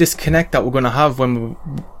biggest disconnect that we're going to have when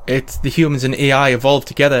it's the humans and AI evolve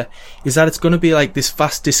together is that it's going to be like this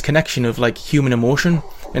vast disconnection of like human emotion,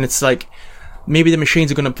 and it's like maybe the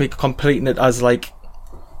machines are going to be completing it as like,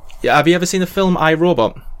 have you ever seen the film I,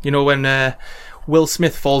 Robot? When Will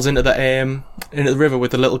Smith falls into the river with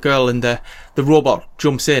the little girl, and the robot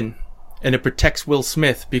jumps in and it protects Will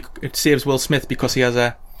Smith. It saves Will Smith because he has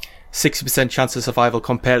a 60% chance of survival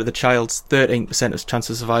compared to the child's 13% of chance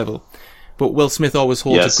of survival. But Will Smith always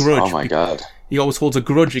holds a grudge. Oh my God. He always holds a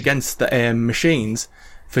grudge against the machines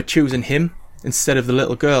for choosing him instead of the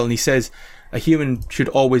little girl. And he says a human should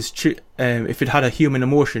always if it had a human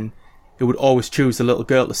emotion, it would always choose the little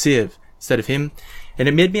girl to save instead of him. And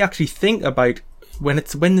it made me actually think about when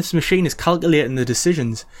this machine is calculating the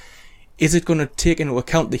decisions, is it going to take into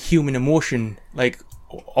account the human emotion, like,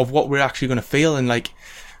 of what we're actually going to feel? And like,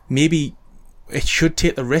 maybe it should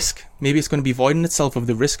take the risk. Maybe it's going to be voiding itself of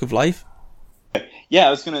the risk of life. Yeah, I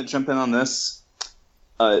was going to jump in on this.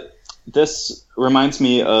 This reminds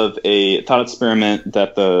me of a thought experiment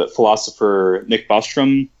that the philosopher Nick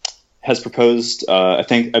Bostrom has proposed. I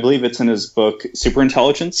believe it's in his book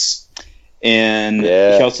Superintelligence, and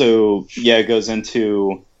he also goes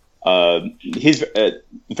into. He's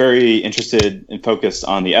very interested and focused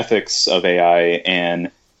on the ethics of AI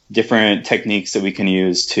and different techniques that we can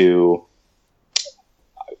use to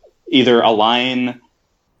either align.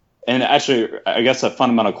 And actually, I guess a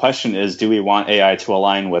fundamental question is, do we want AI to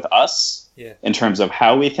align with us in terms of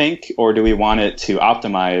how we think, or do we want it to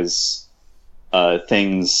optimize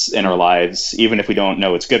things in our lives, even if we don't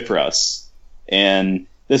know it's good for us? And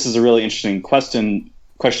this is a really interesting question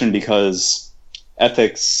because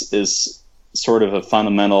ethics is sort of a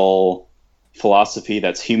fundamental philosophy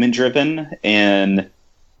that's human-driven, and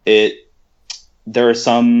there are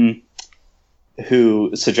some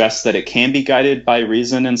who suggests that it can be guided by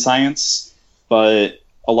reason and science, but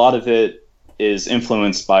a lot of it is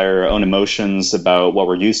influenced by our own emotions about what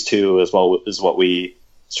we're used to, as well as what we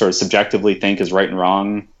sort of subjectively think is right and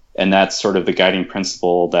wrong. And that's sort of the guiding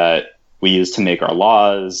principle that we use to make our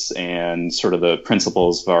laws and sort of the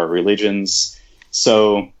principles of our religions.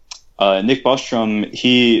 So Nick Bostrom,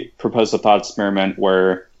 he proposed a thought experiment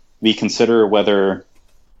where we consider whether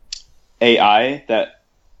AI that,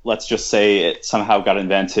 let's just say it somehow got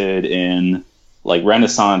invented in like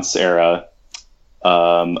Renaissance era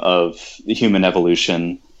of human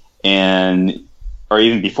evolution, or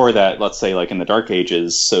even before that, let's say like in the Dark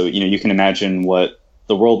Ages. So, you can imagine what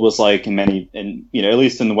the world was like at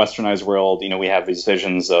least in the westernized world, we have these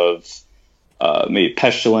visions of maybe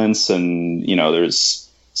pestilence and, there's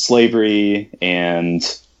slavery and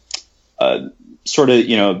sort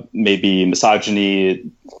of, maybe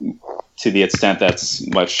misogyny to the extent that's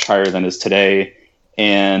much higher than is today,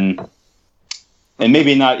 and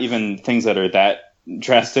maybe not even things that are that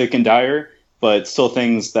drastic and dire, but still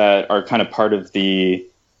things that are kind of part of the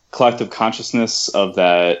collective consciousness of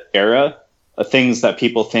that era, things that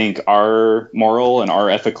people think are moral and are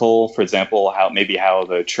ethical. For example, how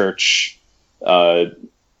the church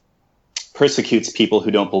persecutes people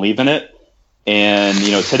who don't believe in it, and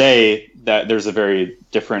today that there's a very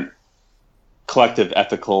different collective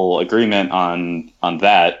ethical agreement on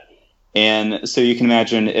that. And so you can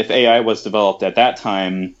imagine if AI was developed at that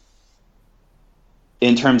time,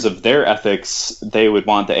 in terms of their ethics, they would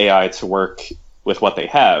want the AI to work with what they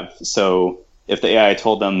have. So if the AI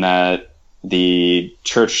told them that the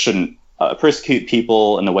church shouldn't persecute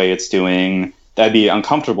people in the way it's doing, that'd be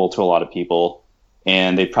uncomfortable to a lot of people,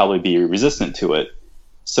 and they'd probably be resistant to it.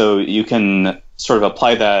 So you can sort of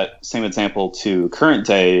apply that same example to current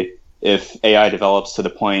day. If AI develops to the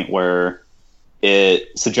point where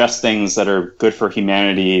it suggests things that are good for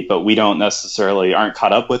humanity, but we aren't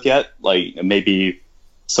caught up with yet, like maybe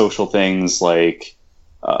social things like,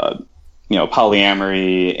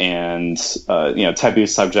 polyamory and, taboo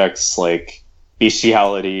subjects like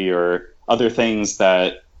bestiality or other things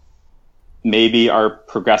that maybe are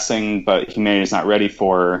progressing, but humanity is not ready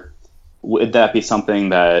for, would that be something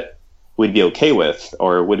that we'd be okay with,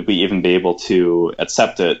 or would we even be able to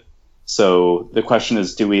accept it? So the question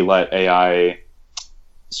is, do we let AI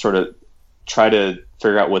sort of try to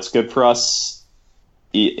figure out what's good for us,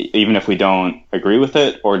 even if we don't agree with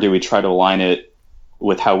it, or do we try to align it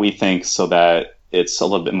with how we think so that it's a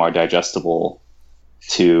little bit more digestible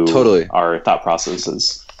to our thought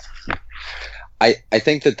processes? I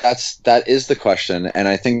think that is the question, and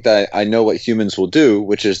I think that I know what humans will do,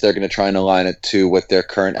 which is they're going to try and align it to what their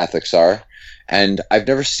current ethics are. And I've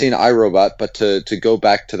never seen iRobot, but to go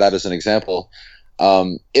back to that as an example,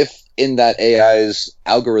 if in that AI's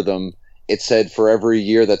algorithm it said for every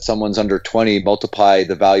year that someone's under 20, multiply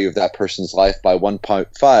the value of that person's life by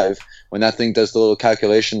 1.5, when that thing does the little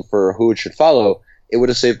calculation for who it should follow, it would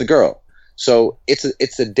have saved the girl. So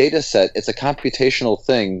it's a data set, it's a computational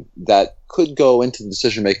thing that could go into the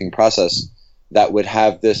decision-making process that would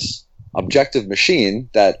have this objective machine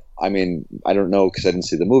that, I don't know because I didn't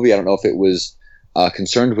see the movie. I don't know if it was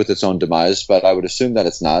concerned with its own demise, but I would assume that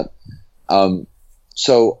it's not.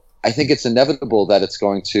 So I think it's inevitable that it's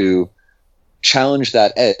going to challenge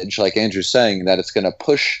that edge, like Andrew's saying, that it's going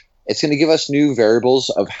to give us new variables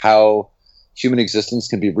of how human existence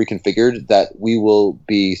can be reconfigured that we will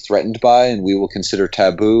be threatened by and we will consider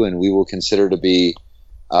taboo and we will consider to be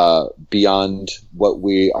beyond what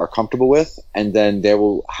we are comfortable with. And then there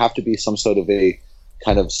will have to be some sort of a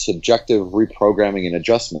kind of subjective reprogramming and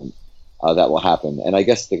adjustment that will happen. And I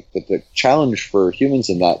guess the challenge for humans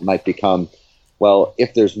in that might become, well,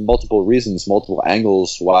 if there's multiple reasons, multiple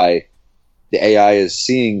angles why the AI is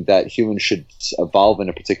seeing that humans should evolve in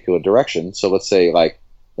a particular direction. So let's say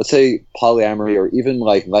polyamory, or even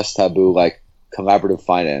like less taboo, like collaborative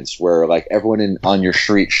finance, where like everyone on your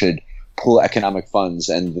street should pool economic funds,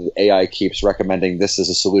 and the AI keeps recommending this as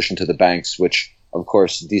a solution to the banks, which of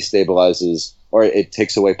course destabilizes, or it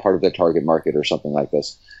takes away part of their target market or something like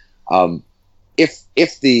this.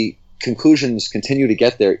 If the conclusions continue to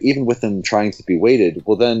get there, even with them trying to be weighted,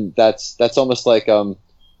 well, then that's almost like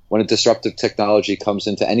when a disruptive technology comes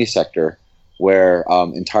into any sector, where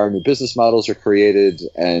entire new business models are created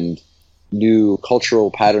and new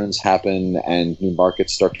cultural patterns happen and new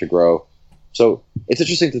markets start to grow. So it's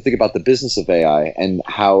interesting to think about the business of AI and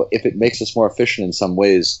how, if it makes us more efficient in some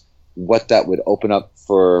ways, what that would open up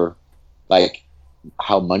for, like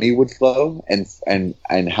how money would flow,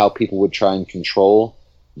 and how people would try and control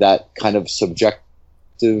that kind of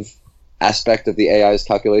subjective aspect of the AI's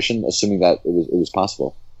calculation, assuming that it was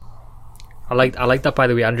possible. I like that, by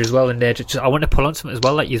the way, Andrew, as well. And I want to pull on something as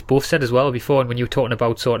well, like you both said as well before, and when you were talking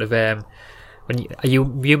about sort of when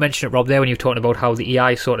you mentioned it, Rob, there, when you were talking about how the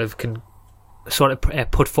AI sort of can sort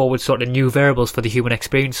of put forward sort of new variables for the human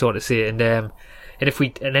experience, sort of say, and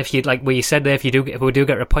if you like where you said there, if we do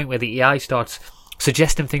get to a point where the AI starts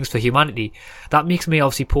suggesting things for humanity, that makes me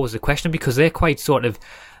obviously pose the question, because they're quite sort of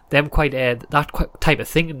that type of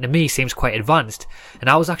thinking to me seems quite advanced. And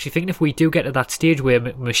I was actually thinking, if we do get to that stage where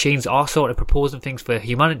machines are sort of proposing things for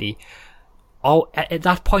humanity, at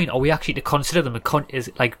that point, are we actually to consider them as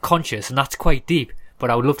like conscious? And that's quite deep,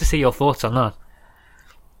 but I would love to see your thoughts on that.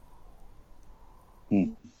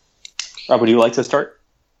 Rob, would you like to start?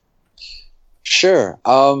 Sure.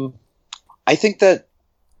 I think that,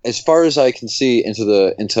 as far as I can see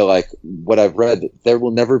into like what I've read, there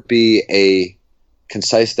will never be a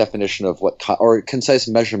concise definition of or concise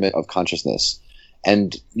measurement of consciousness.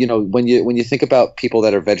 And when you think about people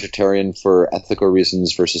that are vegetarian for ethical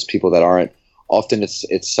reasons versus people that aren't, often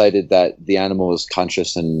it's cited that the animal is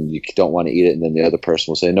conscious and you don't want to eat it, and then the other person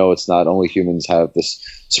will say, no, it's not. Only humans have this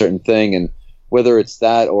certain thing. And whether it's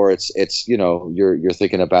that, or it's you're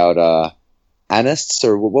thinking about anists,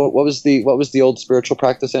 or what was the old spiritual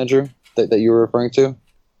practice, Andrew, that you were referring to?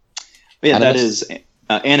 Yeah, Animist? That is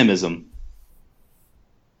animism.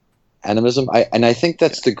 Animism. I think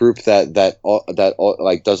that's the group that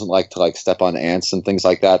like doesn't like to like step on ants and things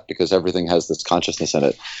like that, because everything has this consciousness in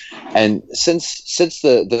it. And since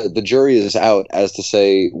the jury is out as to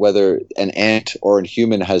say whether an ant or a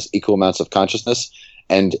human has equal amounts of consciousness,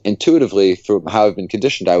 and intuitively, from how I've been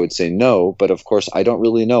conditioned, I would say no. But of course, I don't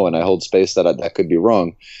really know, and I hold space that could be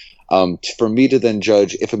wrong. For me to then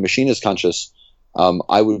judge if a machine is conscious,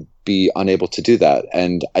 I would be unable to do that.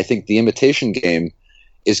 And I think the imitation game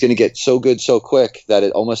is going to get so good so quick that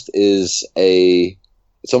it almost is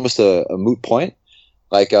it's almost a moot point.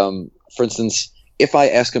 Like, for instance, if I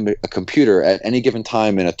ask a computer at any given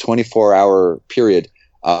time in a 24-hour period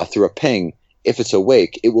through a ping, if it's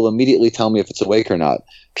awake, it will immediately tell me if it's awake or not.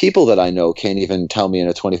 People that I know can't even tell me in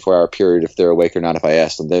a 24-hour period if they're awake or not if I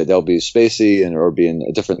ask them. They'll be spacey or be in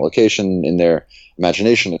a different location in their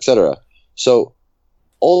imagination, etc. So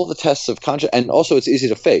all the tests of conscious, and also it's easy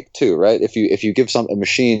to fake too, right? If you give a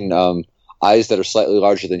machine eyes that are slightly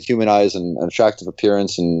larger than human eyes and an attractive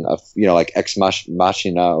appearance, and like Ex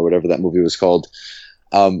Machina or whatever that movie was called,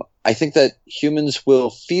 I think that humans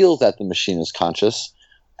will feel that the machine is conscious,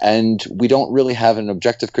 and we don't really have an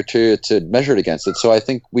objective criteria to measure it against it. So I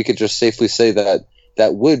think we could just safely say that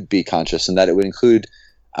would be conscious, and that it would include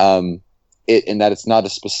it, and that it's not a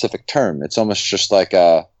specific term. It's almost just like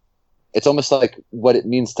what it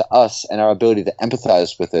means to us and our ability to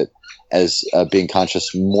empathize with it as being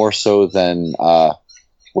conscious, more so than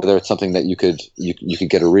whether it's something that you could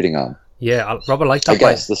get a reading on. Yeah, Rob, I like that. I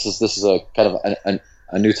guess this is a kind of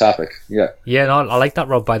a new topic. Yeah. Yeah, no, I like that,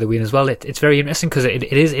 Rob, by the way, as well. It's very interesting, because it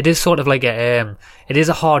is sort of like it is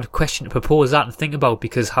a hard question to propose that and think about,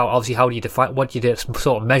 because how do you define what you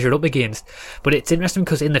sort of measure it up against? But it's interesting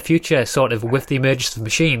because in the future, sort of with the emergence of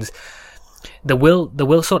machines, there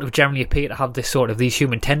will sort of generally appear to have this sort of these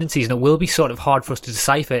human tendencies, and it will be sort of hard for us to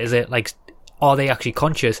decipher. Is it like, are they actually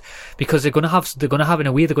conscious? Because they're going to have in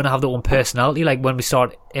a way, they're going to have their own personality. Like when we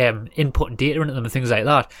start inputting data into them and things like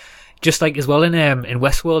that. Just like as well in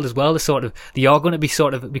Westworld as well, they are going to be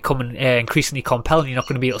sort of becoming increasingly compelling. You're not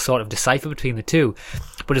going to be able to sort of decipher between the two.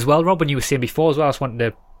 But as well, Rob, when you were saying before as well, I just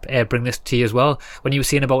wanted to bring this to you as well. When you were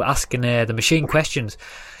saying about asking the machine questions,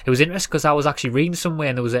 it was interesting because I was actually reading somewhere,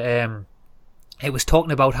 and there was it was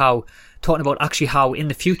talking about how in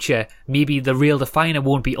the future maybe the real definer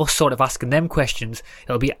won't be us sort of asking them questions.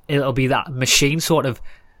 It'll be that machine sort of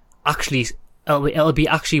actually it'll be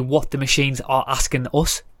actually what the machines are asking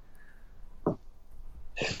us.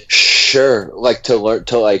 Sure, like to learn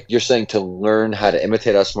to like you're saying to learn how to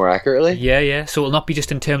imitate us more accurately. Yeah. So it'll not be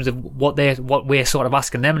just in terms of what we're sort of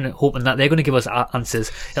asking them and hoping that they're going to give us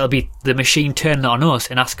answers. It'll be the machine turning on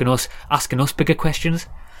us and asking us bigger questions.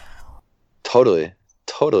 Totally.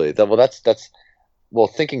 Well,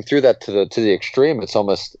 thinking through that to the extreme, it's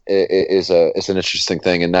almost is an interesting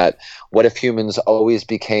thing in that what if humans always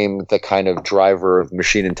became the kind of driver of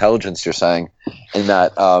machine intelligence? You're saying, in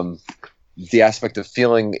that the aspect of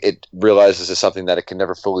feeling it realizes is something that it can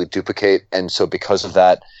never fully duplicate, and so because of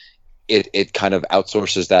that, it kind of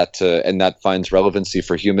outsources that to, and that finds relevancy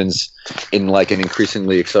for humans in like an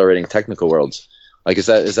increasingly accelerating technical worlds. Like, is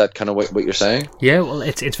that kind of what you're saying? Yeah, well,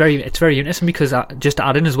 it's very interesting because just to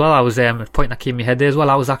add in as well, I was a point that came in my head there as well.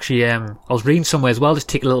 I was actually I was reading somewhere as well, just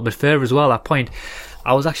take a little bit further as well. That point,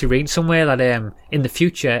 I was actually reading somewhere that in the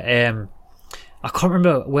future, I can't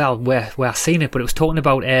remember where I seen it, but it was talking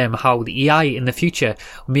about how the AI in the future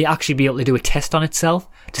may actually be able to do a test on itself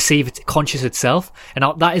to see if it's conscious itself, and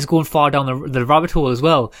that is going far down the rabbit hole as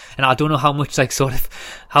well. And I don't know how much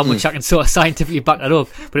how much I can sort of scientifically back that up,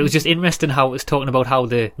 but it was just interesting how it was talking about how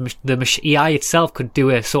the AI itself could do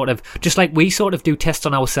a sort of, just like we sort of do tests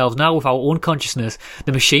on ourselves now with our own consciousness,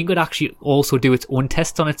 the machine could actually also do its own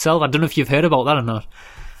tests on itself. I don't know if you've heard about that or not.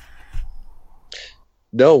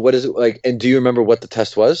 No, what is it like? And do you remember what the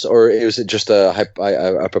test was, or is it just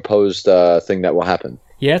a proposed thing that will happen?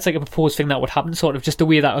 Yeah, it's like a proposed thing that would happen, sort of just the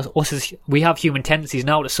way that we have human tendencies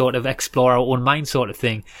now to sort of explore our own mind, sort of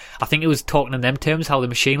thing. I think it was talking in them terms how the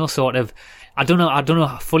machine will sort of, I don't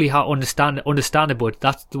know fully how to understand it, but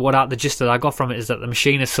that's the gist that I got from it, is that the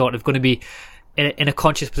machine is sort of going to be in a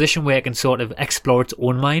conscious position where it can sort of explore its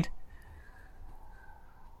own mind.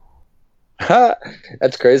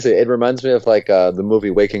 That's crazy. It reminds me of like the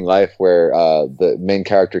movie Waking Life, where the main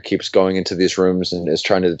character keeps going into these rooms and is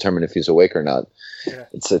trying to determine if he's awake or not. Yeah.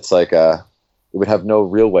 It's like it would have no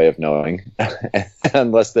real way of knowing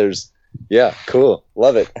unless there's cool,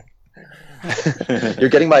 love it. You're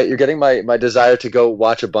getting my desire to go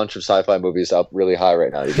watch a bunch of sci-fi movies up really high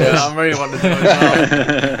right now. You guys. Yeah, I'm really wanting to do it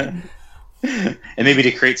now. And maybe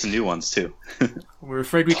to create some new ones too. We're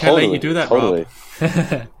afraid we can't let you do that, Rob.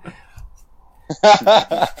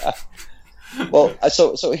 Well,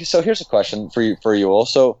 so here's a question for you all.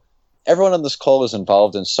 So everyone on this call is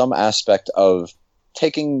involved in some aspect of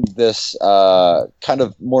taking this kind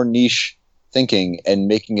of more niche thinking and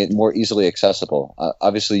making it more easily accessible.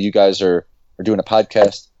 Obviously, you guys are doing a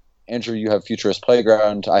podcast. Andrew, you have Futurist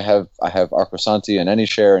Playground. I have Arcosanti and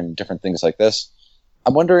AnyShare and different things like this.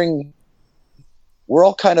 I'm wondering, we're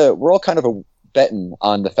all kind of betting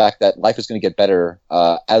on the fact that life is going to get better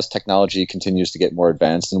as technology continues to get more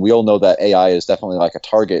advanced, and we all know that AI is definitely like a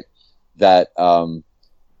target that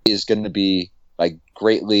is going to be like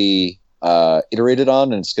greatly iterated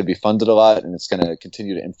on, and it's going to be funded a lot, and it's going to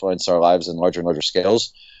continue to influence our lives in larger and larger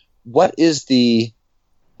scales. What is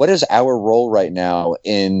our role right now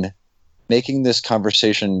in making this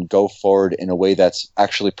conversation go forward in a way that's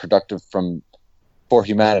actually productive for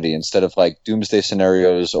humanity, instead of like doomsday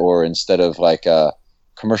scenarios, or instead of like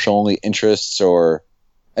commercial only interests, or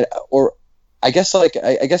I guess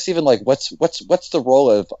even like what's the role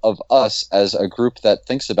of us as a group that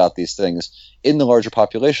thinks about these things in the larger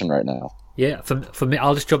population right now? Yeah, for me,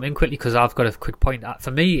 I'll just jump in quickly because I've got a quick point.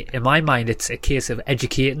 For me, in my mind, it's a case of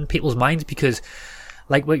educating people's minds, because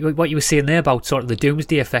like what you were saying there about sort of the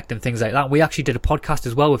doomsday effect and things like that. We actually did a podcast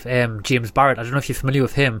as well with James Barrett. I don't know if you're familiar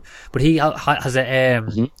with him, but he has a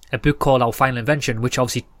book called Our Final Invention, which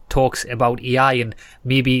obviously talks about AI and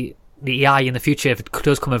maybe the AI in the future, if it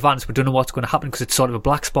does come advanced, we don't know what's going to happen because it's sort of a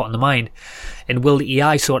black spot in the mind. And will the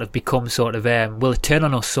AI sort of become sort of, will it turn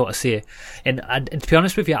on us, sort of say? And to be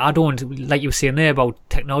honest with you, I don't, like you were saying there about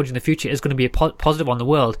technology in the future is going to be a positive on the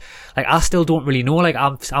world. Like, I still don't really know. Like,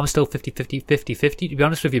 I'm still 50-50 to be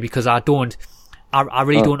honest with you, because I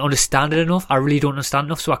really don't understand it enough. I really don't understand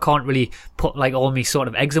enough, so I can't really put like all my sort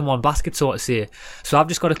of eggs in one basket, sort of say. So I've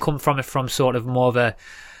just got to come from it from sort of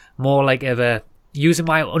using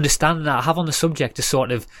my understanding that I have on the subject to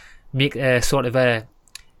sort of make what's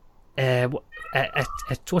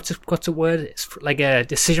a word? It's like a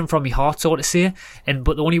decision from my heart, sort of say.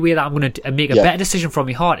 But the only way that I'm going to make a better decision from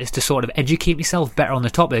my heart is to sort of educate myself better on the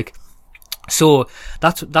topic. So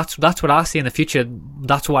that's what I see in the future.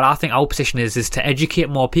 That's what I think our position is to educate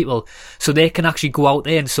more people so they can actually go out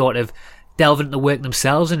there and sort of delve into the work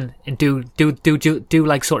themselves and do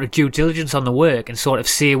like sort of due diligence on the work and sort of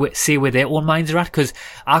see where their own minds are at, because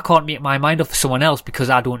I can't make my mind up for someone else because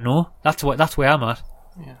I don't know. That's where I'm at.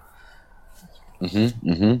 Yeah.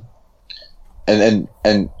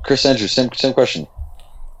 And Chris, Andrew, same question.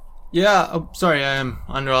 Yeah, sorry,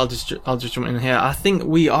 Andrew, I'll just jump in here. I think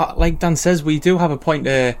we are, like Dan says, we do have a point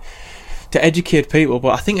to educate people,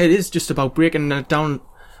 but I think it is just about breaking down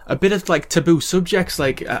a bit of like taboo subjects.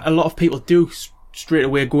 Like a lot of people do straight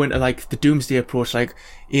away go into like the doomsday approach, like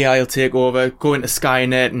AI will take over, go into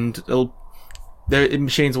Skynet, and the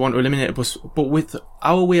machines want to eliminate us. But with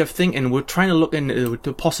our way of thinking, we're trying to look into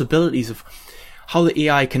the possibilities of how the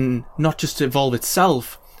AI can not just evolve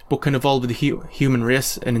itself, but can evolve with the human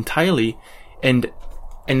race and entirely, and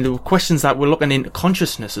the questions that we're looking into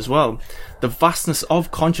consciousness as well, the vastness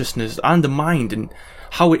of consciousness and the mind, and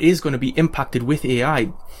how it is going to be impacted with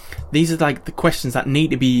AI. These are like the questions that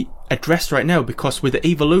need to be addressed right now, because with the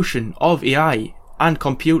evolution of AI and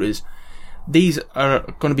computers, these are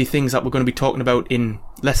going to be things that we're going to be talking about in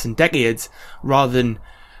less than decades rather than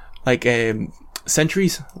like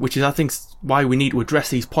centuries, which is, I think, why we need to address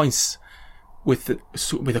these points with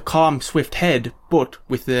a calm, swift head, but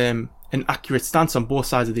with an accurate stance on both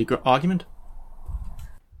sides of the argument.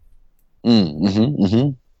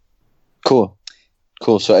 Cool.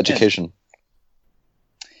 So education.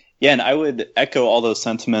 Yeah, and I would echo all those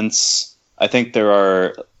sentiments. I think there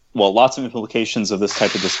are, lots of implications of this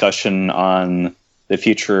type of discussion on the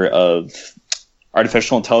future of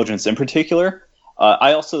artificial intelligence in particular.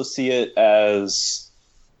 I also see it as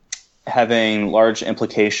having large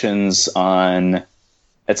implications on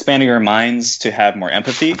expanding our minds to have more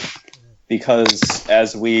empathy, because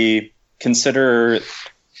as we consider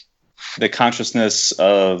the consciousness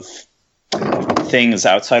of things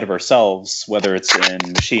outside of ourselves, whether it's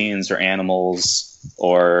in machines or animals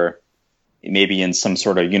or maybe in some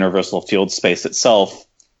sort of universal field space itself,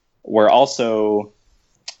 we're also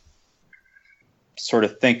sort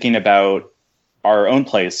of thinking about our own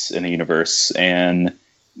place in the universe and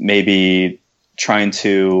maybe trying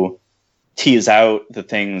to tease out the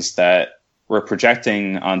things that we're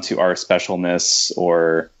projecting onto our specialness,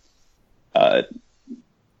 or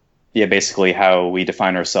basically how we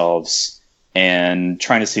define ourselves, and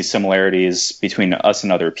trying to see similarities between us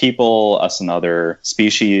and other people, us and other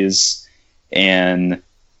species, and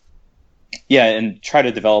try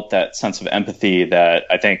to develop that sense of empathy that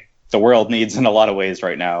I think the world needs in a lot of ways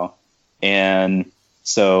right now. And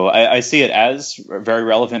so I see it as very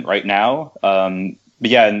relevant right now. And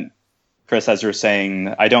Chris, as you're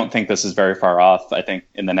saying, I don't think this is very far off. I think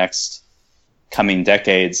in the next coming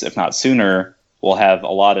decades, if not sooner, we'll have a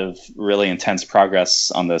lot of really intense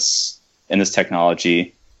progress on this in this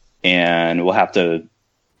technology, and we'll have to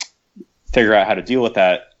figure out how to deal with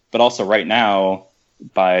that. But also right now,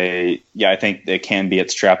 I think it can be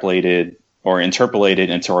extrapolated or interpolated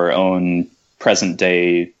into our own present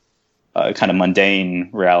day kind of mundane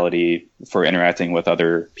reality for interacting with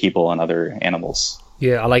other people and other animals.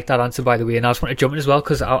 Yeah, I like that answer, by the way, and I just want to jump in as well,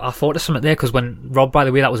 because I thought of something there, because when Rob, by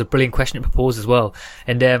the way, that was a brilliant question to propose as well.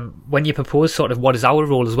 And when you propose sort of what is our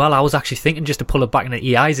role as well, I was actually thinking, just to pull it back into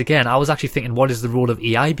EIs again, I was actually thinking, what is the role of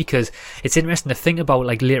EI? Because it's interesting to think about,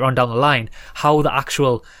 like, later on down the line, how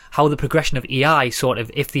the progression of EI sort of,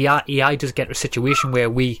 if the EI does get to a situation where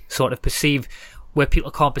we sort of perceive, where people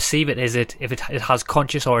can't perceive it, if it has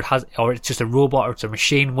conscious, or it's just a robot, or it's a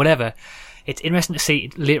machine, whatever. It's interesting to see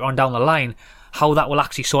later on down the line how that will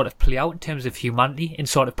actually sort of play out in terms of humanity in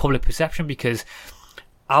sort of public perception, because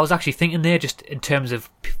I was actually thinking there, just in terms of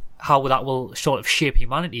how that will sort of shape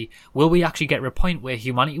humanity. Will we actually get to a point where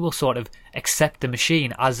humanity will sort of accept the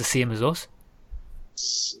machine as the same as us?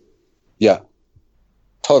 Yeah,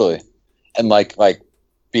 totally. And like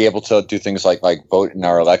be able to do things like vote in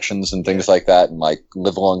our elections and things like that, and like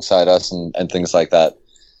live alongside us and things like that.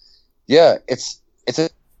 Yeah, it's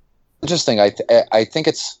interesting.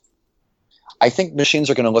 I think machines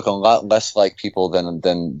are going to look a lot less like people than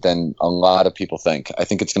a lot of people think. I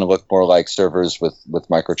think it's going to look more like servers with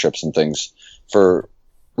microchips and things,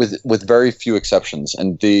 with very few exceptions.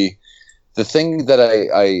 And the thing that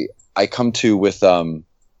I come to with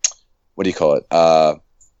what do you call it?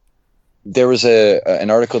 There was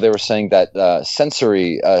an article, they were saying that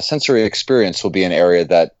sensory experience will be an area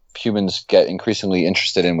that humans get increasingly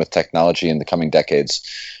interested in with technology in the coming decades.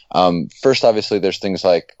 First, obviously, there's things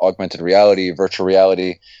like augmented reality, virtual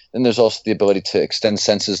reality. Then there's also the ability to extend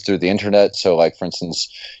senses through the internet. So, like, for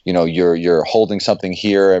instance, you're holding something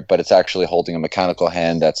here, but it's actually holding a mechanical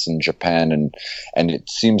hand that's in Japan, and it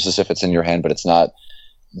seems as if it's in your hand, but it's not.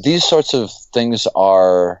 These sorts of things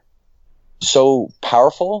are so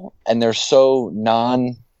powerful, and they're so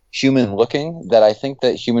non-human looking, that I think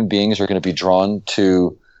that human beings are going to be drawn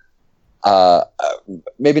to.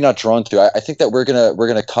 Maybe not drawn to. I think that we're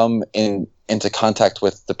gonna come into contact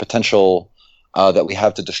with the potential that we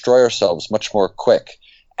have to destroy ourselves much more quick,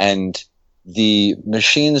 and the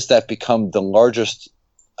machines that become the largest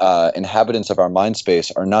inhabitants of our mind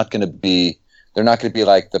space are not going to be. They're not going to be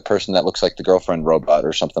like the person that looks like the girlfriend robot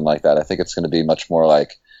or something like that. I think it's going to be much more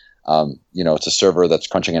like, it's a server that's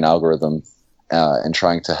crunching an algorithm and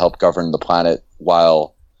trying to help govern the planet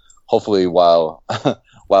while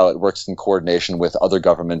it works in coordination with other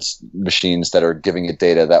governments' machines that are giving it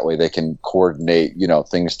data. That way they can coordinate,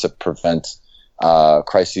 things to prevent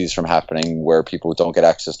crises from happening where people don't get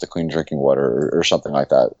access to clean drinking water or something like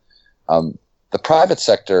that. The private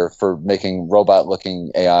sector for making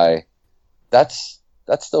robot-looking AI, that's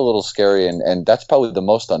still a little scary, and that's probably the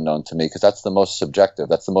most unknown to me because that's the most subjective.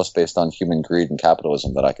 That's the most based on human greed and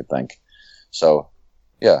capitalism that I could think. So,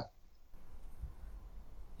 yeah.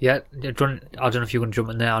 Yeah, I don't know if you can jump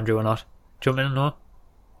in there, Andrew, or not. Jump in, no?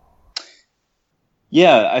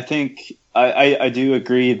 Yeah, I think I do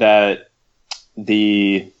agree that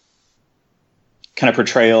the kind of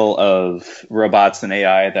portrayal of robots and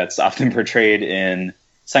AI that's often portrayed in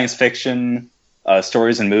science fiction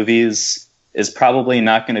stories and movies is probably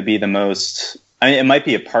not going to be the most. I mean, it might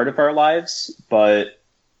be a part of our lives, but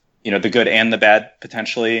the good and the bad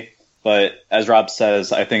potentially. But as Rob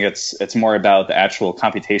says, I think it's more about the actual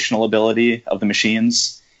computational ability of the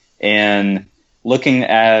machines. And looking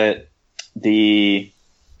at the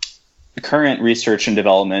current research and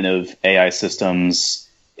development of AI systems,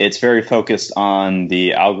 it's very focused on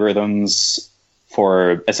the algorithms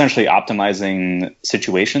for essentially optimizing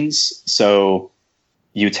situations. So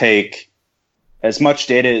you take as much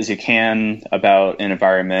data as you can about an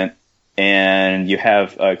environment, and you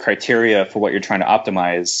have a criteria for what you're trying to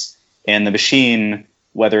optimize. And the machine,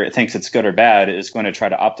 whether it thinks it's good or bad, is going to try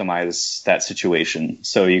to optimize that situation.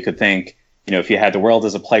 So you could think, if you had the world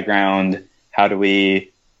as a playground, how do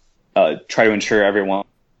we try to ensure everyone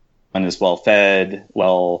is well fed,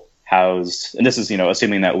 well housed? And this is,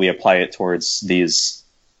 assuming that we apply it towards these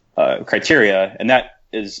criteria, and that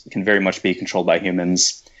can very much be controlled by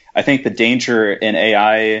humans. I think the danger in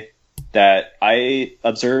AI that I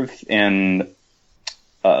observe and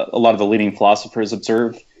a lot of the leading philosophers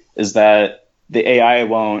observe is that the AI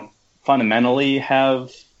won't fundamentally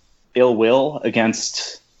have ill will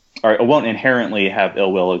against, or it won't inherently have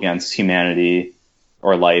ill will against humanity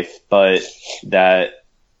or life, but that,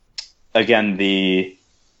 again,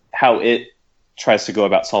 how it tries to go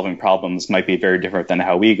about solving problems might be very different than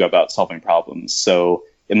how we go about solving problems. So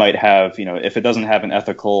it might have, if it doesn't have an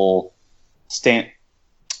ethical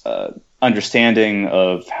understanding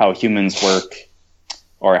of how humans work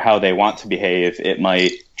or how they want to behave, it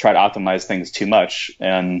might try to optimize things too much.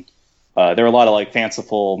 And there are a lot of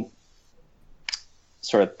fanciful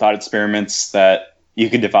sort of thought experiments that you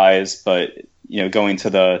could devise, but going to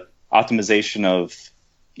the optimization of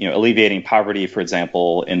alleviating poverty, for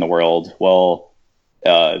example, in the world. Well,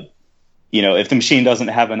 if the machine doesn't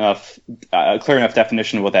have enough clear enough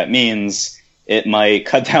definition of what that means, it might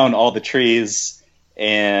cut down all the trees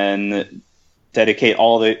and dedicate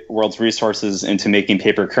all the world's resources into making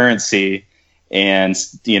paper currency, and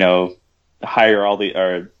get all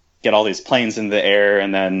these planes in the air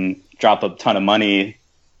and then drop a ton of money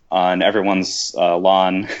on everyone's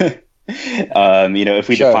lawn. If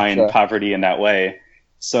we define poverty in that way.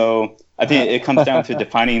 So I think it comes down to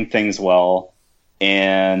defining things well,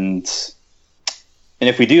 and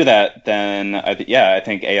if we do that, then I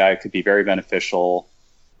think AI could be very beneficial.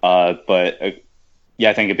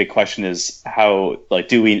 I think a big question is how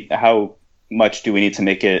much do we need to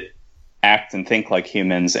make it act and think like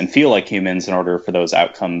humans and feel like humans in order for those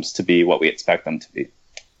outcomes to be what we expect them to be.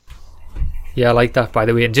 Yeah, I like that, by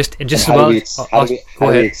the way. And how do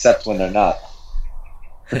we accept when they're not?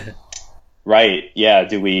 Right. Yeah.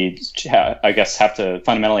 Do we, I guess, have to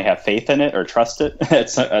fundamentally have faith in it or trust it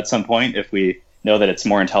at some point if we know that it's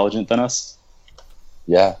more intelligent than us?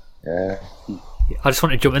 Yeah. I just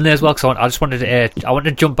wanted to jump in there as well because I wanted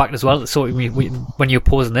to jump back as well. So when you're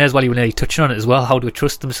pausing there as well, you were nearly touching on it as well. How do we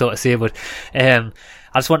trust them, so to say? But I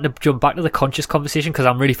just wanted to jump back to the conscious conversation because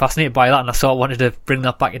I'm really fascinated by that, and I sort of wanted to bring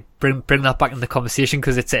that back in the conversation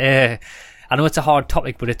because it's I know it's a hard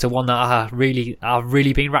topic, but it's a one that I've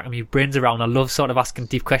really been racking my brains around. I love sort of asking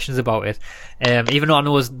deep questions about it, even though I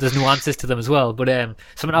know there's no answers to them as well. But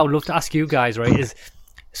something I would love to ask you guys, right, is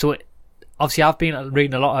so. Obviously, I've been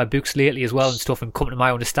reading a lot of books lately as well and stuff, and coming to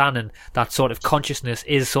my understanding that sort of consciousness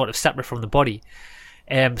is sort of separate from the body.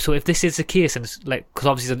 So if this is the case, and because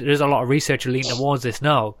obviously there's a lot of research leaning towards this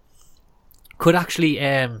now, could actually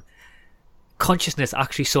consciousness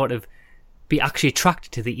actually sort of be actually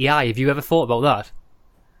attracted to the AI? Have you ever thought about that?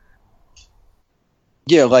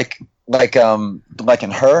 Yeah, like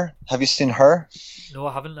in Her. Have you seen Her? No,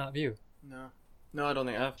 I haven't. Have you? No, I don't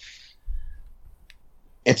think I have.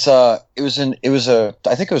 it was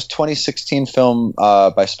I think it was 2016 film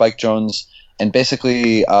by Spike Jonze, and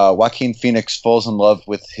basically Joaquin Phoenix falls in love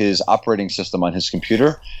with his operating system on his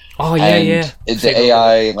computer. Oh yeah, and yeah. The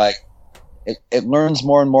AI it learns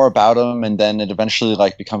more and more about him, and then it eventually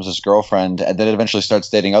becomes his girlfriend, and then it eventually starts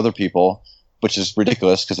dating other people, which is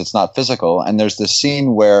ridiculous because it's not physical. And there's this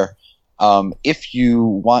scene where if you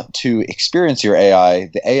want to experience your AI,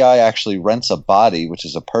 the AI actually rents a body, which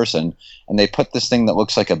is a person, and they put this thing that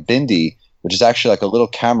looks like a bindi, which is actually like a little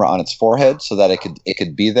camera on its forehead so that it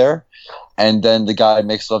could be there. And then the guy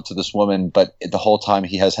makes love to this woman, but the whole time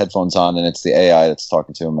he has headphones on, and it's the AI that's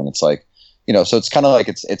talking to him, and it's like, so it's kind of like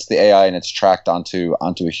it's the AI and it's tracked onto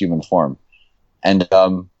a human form. And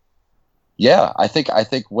yeah, I think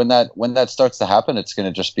when that starts to happen, it's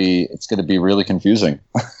going to be really confusing.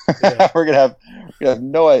 Yeah. we're gonna have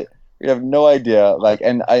no idea.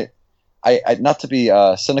 And I not to be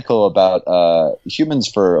cynical about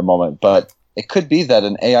humans for a moment, but it could be that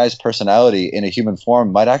an AI's personality in a human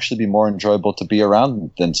form might actually be more enjoyable to be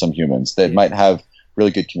around than some humans. They might have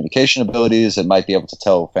really good communication abilities. It might be able to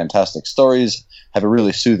tell fantastic stories, have a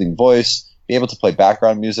really soothing voice, be able to play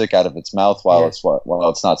background music out of its mouth while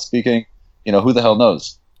it's not speaking. Who the hell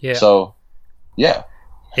knows? Yeah. So, yeah.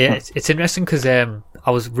 Yeah, it's interesting because I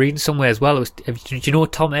was reading somewhere as well. Do you know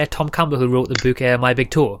Tom Campbell, who wrote the book My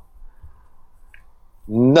Big Tour?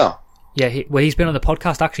 No. Yeah, he's been on the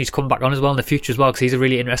podcast. Actually, he's come back on as well in the future as well, because he's a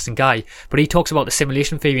really interesting guy. But he talks about the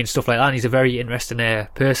simulation theory and stuff like that, and he's a very interesting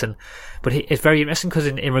person. But it's very interesting because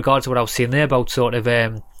in regards to what I was saying there about sort of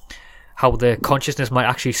how the consciousness might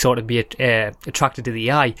actually sort of be attracted to the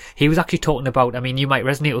AI. He was actually talking about, I mean, you might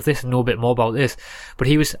resonate with this and know a bit more about this, but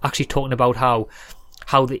he was actually talking about how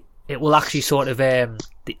it will actually sort of the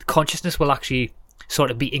consciousness will actually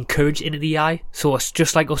sort of be encouraged into the AI. So it's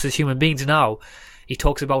just like us as human beings now. He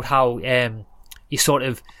talks about how he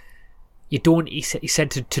said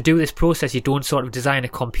to do this process, you don't sort of design a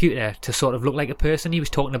computer to sort of look like a person. He was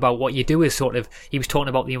talking about what you do is he was talking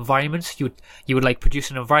about the environments. You would produce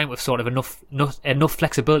an environment with sort of enough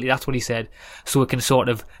flexibility, that's what he said, so it can sort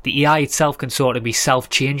of, the AI itself can sort of be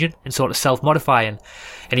self-changing and sort of self-modifying.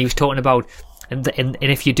 And he was talking about, and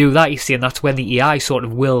if you do that, he's saying that's when the AI sort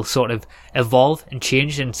of will sort of evolve and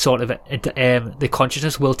change, and sort of the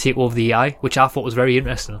consciousness will take over the AI, which I thought was very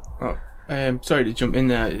interesting. Oh. Sorry to jump in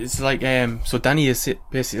there. It's so Danny is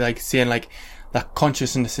basically saying that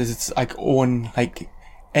consciousness is its own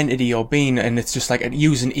entity or being, and it's just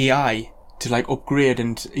using AI to upgrade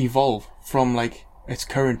and evolve from its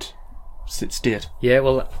current state. Yeah,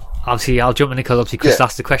 well, obviously I'll jump in because obviously Chris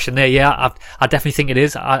asked the question there. Yeah, I definitely think it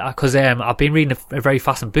is, because I've been reading a very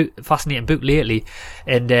fascinating book lately,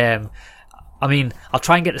 and I mean, I'll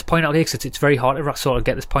try and get this point out here because it's very hard to sort of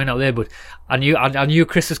get this point out there. But I knew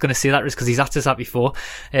Chris was going to say that because he's asked us that before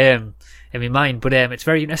in my mind. But it's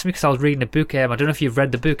very interesting because I was reading a book. I don't know if you've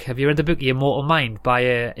read the book. Have you read the book Immortal Mind by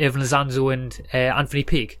Irvin Lozanzo and Anthony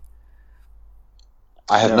Peake?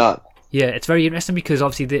 I have not. Yeah, it's very interesting because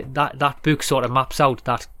obviously that book sort of maps out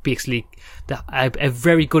that basically a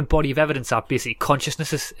very good body of evidence that basically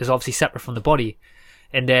consciousness is obviously separate from the body,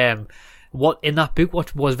 and what in that book,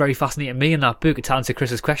 what was very fascinating to me in that book, to answer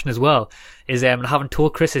Chris's question as well, is I haven't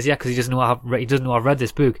told Chris this yet because he doesn't know I've read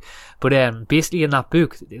this book, but basically in that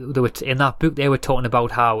book they were talking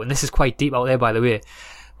about how, and this is quite deep out there by the way,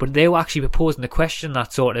 but they were actually proposing the question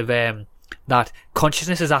that sort of that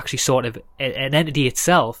consciousness is actually sort of an entity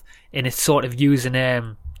itself, and it's sort of using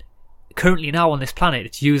currently now on this planet,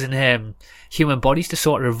 it's using human bodies to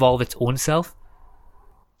sort of evolve its own self.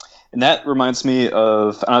 And that reminds me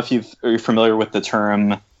of, I don't know if you're familiar with the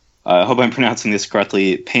term, I hope I'm pronouncing this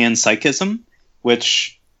correctly, panpsychism,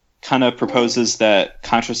 which kind of proposes that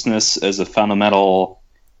consciousness is a fundamental,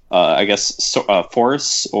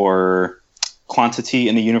 force or quantity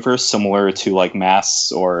in the universe, similar to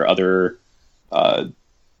mass or other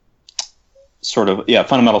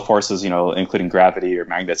fundamental forces, including gravity or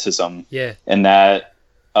magnetism. Yeah. And that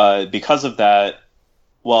because of that,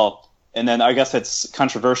 and then I guess it's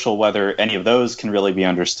controversial whether any of those can really be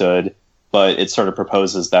understood, but it sort of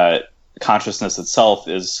proposes that consciousness itself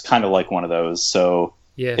is kind of like one of those. So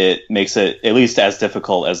it makes it at least as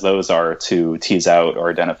difficult as those are to tease out or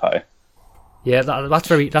identify. Yeah, that's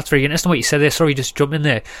very interesting what you said there. Sorry, just jump in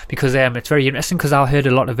there because it's very interesting because I heard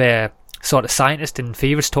a lot of sort of scientists and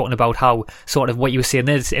theorists talking about how sort of what you were saying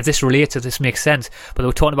there, if this relates, if this makes sense, but they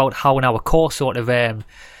were talking about how in our core sort of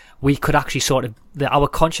we could actually sort of, our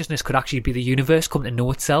consciousness could actually be the universe come to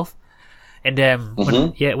know itself. And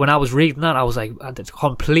when I was reading that, I was like, it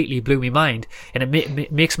completely blew my mind. And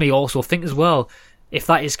it makes me also think as well, if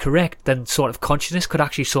that is correct, then sort of consciousness could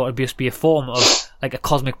actually sort of just be a form like a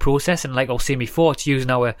cosmic process, and like I was saying before, it's using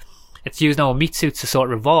our meat suits to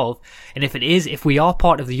sort of evolve. And if we are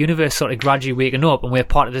part of the universe sort of gradually waking up, and we're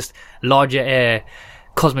part of this larger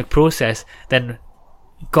cosmic process, then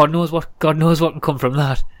God knows what can come from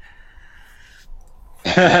that.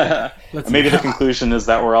 Maybe the conclusion is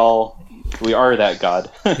that we are that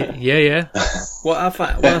God. Yeah. What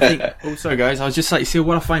I think. Oh, sorry, guys. I was just like, see,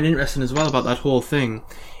 what I find interesting as well about that whole thing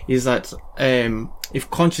is that if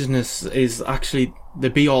consciousness is actually the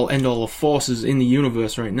be-all, end-all of forces in the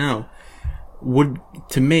universe right now,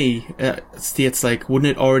 states like,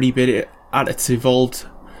 wouldn't it already be at its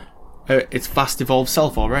fast evolved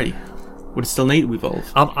self already? Would it still need to evolve?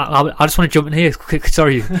 I just want to jump in here, quick,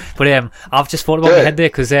 sorry, but I've just thought about my head there,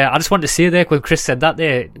 because I just wanted to say there, when Chris said that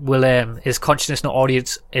there, is consciousness not already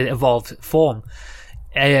its evolved form?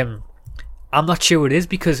 I'm not sure it is,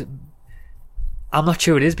 because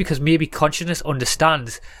maybe consciousness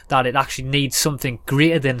understands that it actually needs something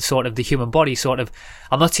greater than sort of the human body. Sort of,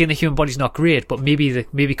 I'm not saying the human body's not great, but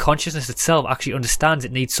maybe consciousness itself actually understands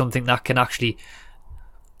it needs something that can actually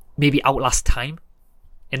maybe outlast time.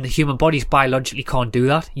 And the human bodies biologically can't do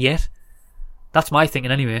that yet. That's my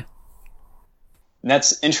thinking anyway. And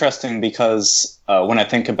that's interesting, because when I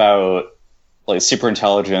think about like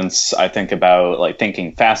superintelligence, I think about like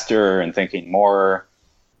thinking faster and thinking more,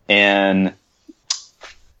 and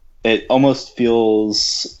it almost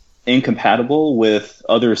feels incompatible with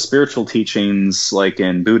other spiritual teachings, like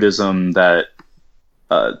in Buddhism, that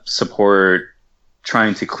support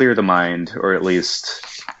trying to clear the mind, or at least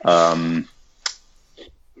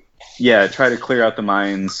try to clear out the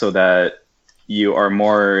mind so that you are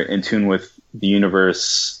more in tune with the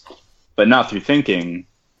universe, but not through thinking.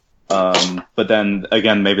 But then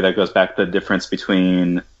again, maybe that goes back to the difference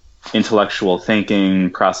between intellectual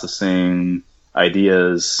thinking, processing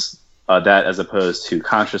ideas, that as opposed to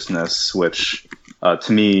consciousness, which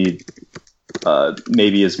to me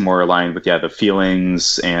maybe is more aligned with the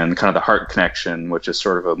feelings and kind of the heart connection, which is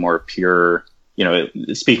sort of a more pure,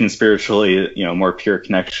 speaking spiritually, more pure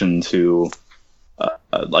connection to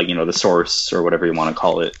the source, or whatever you want to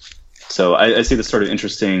call it. So I see this sort of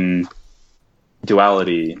interesting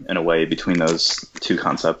duality in a way between those two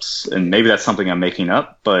concepts, and maybe that's something I'm making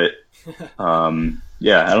up, but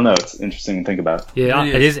I don't know. It's interesting to think about. Yeah,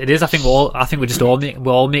 it is. I think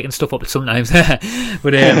we're all making stuff up sometimes.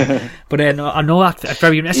 but I know that's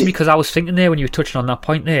very interesting, because I was thinking there when you were touching on that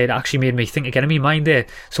point there, it actually made me think again in my mind there.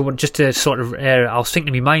 So just to sort of, I was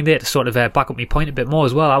thinking in my mind there to sort of back up my point a bit more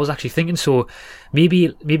as well. I was actually thinking, so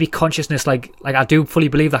maybe consciousness, like I do fully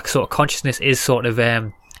believe that sort of consciousness is sort of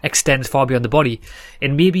extends far beyond the body,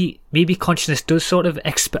 and maybe consciousness does sort of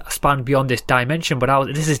expand beyond this dimension.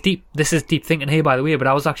 But this is deep thinking here, by the way, but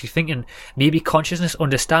I was actually thinking maybe consciousness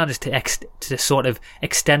understands to sort of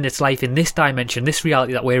extend its life in this dimension, this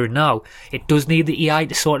reality that we're in now. It does need the EI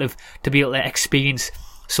to be able to experience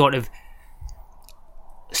sort of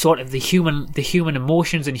the human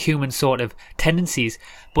emotions and human sort of tendencies,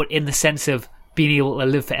 but in the sense of being able to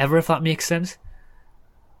live forever, if that makes sense.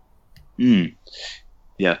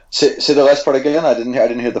 Yeah. Say the last part again. I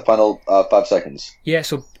didn't hear the final 5 seconds. Yeah.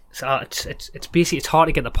 So it's basically, it's hard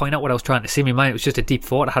to get the point out what I was trying to say in my mind. It was just a deep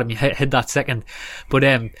thought I had in my head that second. But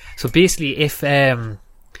so basically,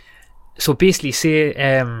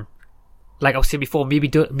 say like I was saying before,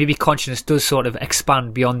 maybe consciousness does sort of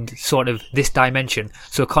expand beyond sort of this dimension.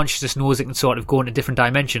 So consciousness knows it can sort of go into different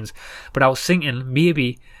dimensions. But I was thinking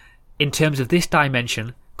maybe in terms of this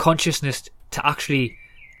dimension, consciousness to actually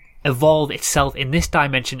evolve itself in this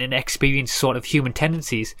dimension and experience sort of human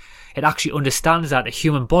tendencies, it actually understands that a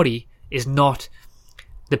human body is not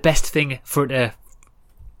the best thing for it to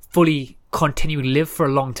fully continue to live for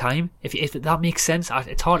a long time. If that makes sense,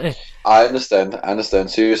 it's hard to... I understand.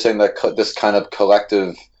 So you're saying that this kind of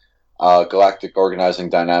collective galactic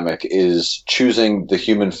organizing dynamic is choosing the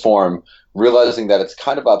human form, realizing that it's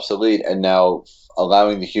kind of obsolete, and now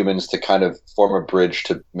allowing the humans to kind of form a bridge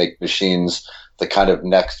to make machines the kind of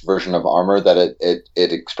next version of armor that it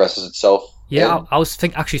expresses itself. Yeah, in. I was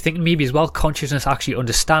thinking maybe as well, consciousness actually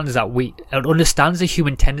understands that it understands the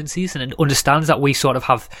human tendencies, and it understands that we sort of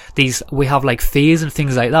have like fears and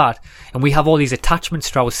things like that, and we have all these attachments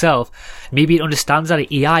to ourselves. Maybe it understands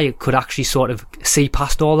that AI could actually sort of see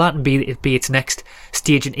past all that and be its next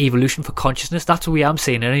stage in evolution for consciousness. That's what I'm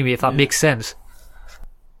saying anyway, if that makes sense.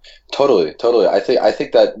 Totally. I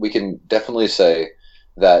think that we can definitely say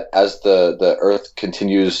that as the Earth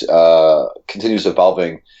continues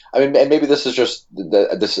evolving. I mean, and maybe this is just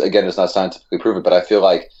this again is not scientifically proven, but I feel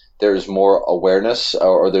like there's more awareness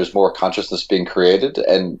or there's more consciousness being created,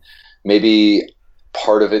 and maybe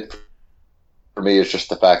part of it for for me is just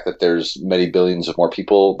the fact that there's many billions of more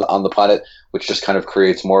people on the planet, which just kind of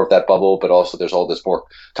creates more of that bubble. But also there's all this more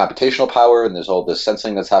computational power, and there's all this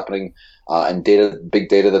sensing that's happening, and big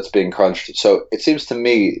data that's being crunched. So it seems to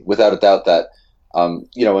me, without a doubt, that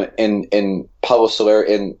in Palo Soler,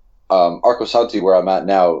 in Arco Santi, where I'm at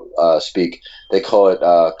now, they call it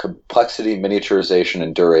complexity, miniaturization,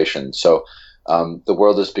 and duration. So the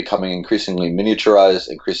world is becoming increasingly miniaturized,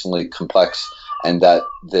 increasingly complex, and that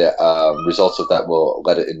the results of that will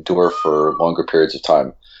let it endure for longer periods of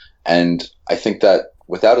time. And I think that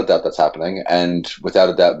without a doubt that's happening, and without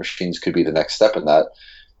a doubt machines could be the next step in that.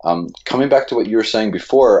 Coming back to what you were saying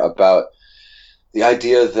before about the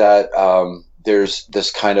idea that there's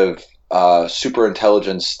this kind of super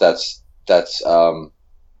intelligence that's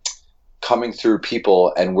coming through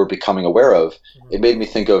people and we're becoming aware of, it made me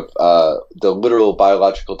think of the literal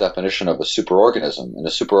biological definition of a superorganism. And a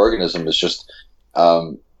superorganism is just,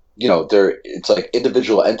 it's like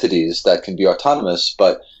individual entities that can be autonomous,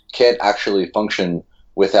 but can't actually function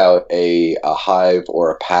without a hive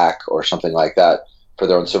or a pack or something like that for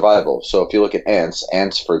their own survival. So if you look at ants,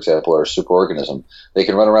 for example, are a superorganism. They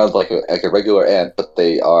can run around like a regular ant, but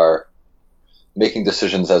they are making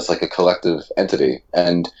decisions as like a collective entity.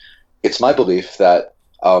 And it's my belief that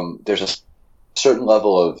there's a certain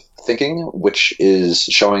level of thinking which is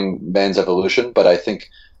showing man's evolution, but I think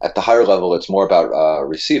at the higher level it's more about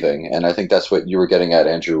receiving. And I think that's what you were getting at,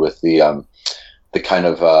 Andrew, with the kind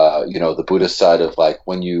of the Buddhist side of like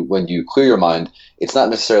when you clear your mind, it's not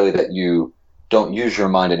necessarily that you don't use your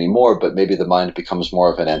mind anymore, but maybe the mind becomes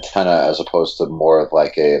more of an antenna as opposed to more of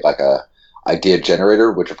like a idea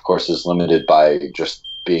generator, which of course is limited by just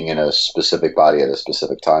being in a specific body at a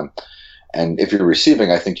specific time. And if you're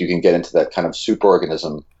receiving, I think you can get into that kind of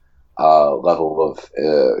superorganism level of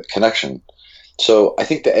connection. So I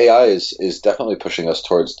think the AI is definitely pushing us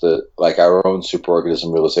towards our own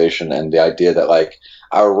superorganism realization, and the idea that like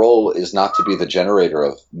our role is not to be the generator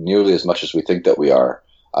of nearly as much as we think that we are.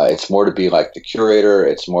 It's more to be like the curator.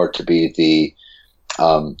 It's more to be the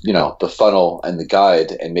the funnel and the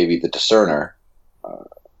guide, and maybe the discerner.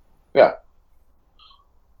 Yeah.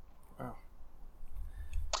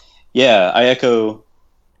 Yeah, I echo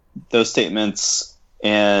those statements,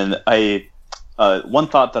 and one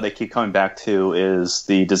thought that I keep coming back to is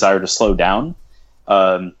the desire to slow down,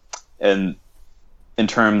 and in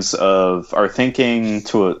terms of our thinking,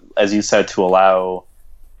 as you said, to allow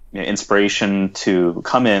inspiration to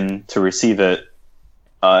come in, to receive it,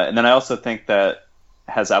 and then I also think that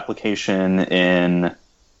has application in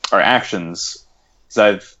our actions, because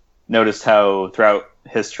I've noticed how throughout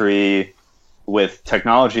history, with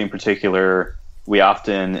technology in particular, we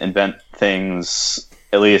often invent things,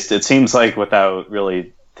 at least it seems like, without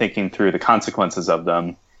really thinking through the consequences of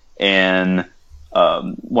them. And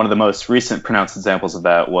one of the most recent pronounced examples of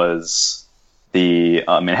that was the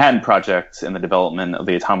Manhattan Project and the development of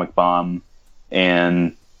the atomic bomb.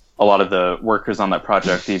 And a lot of the workers on that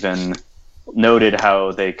project even noted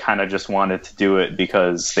how they kind of just wanted to do it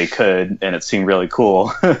because they could, and it seemed really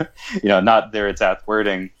cool. Not their exact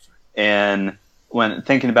wording. And when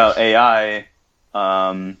thinking about AI,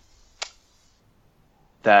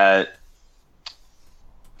 that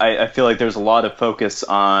I feel like there's a lot of focus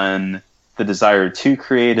on the desire to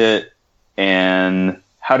create it and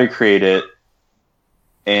how to create it.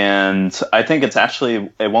 And I think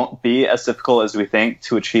it won't be as difficult as we think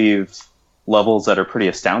to achieve levels that are pretty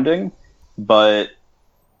astounding. But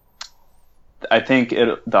I think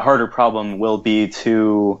the harder problem will be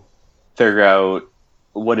to figure out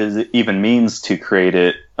what it even means to create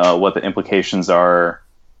it, what the implications are,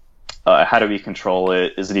 how do we control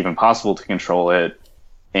it, is it even possible to control it?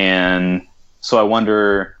 And so I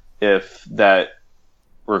wonder if that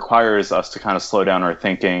requires us to kind of slow down our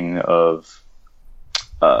thinking of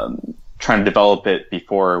trying to develop it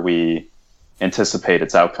before we anticipate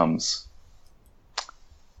its outcomes.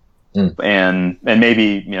 And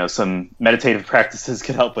maybe some meditative practices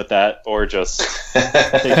could help with that, or just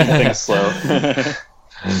taking things slow.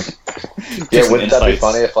 Yeah, wouldn't that be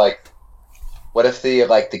funny if what if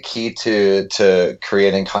the key to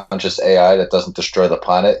creating conscious AI that doesn't destroy the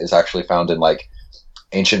planet is actually found in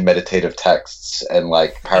ancient meditative texts and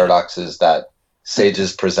paradoxes that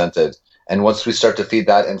sages presented, and once we start to feed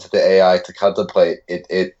that into the AI to contemplate,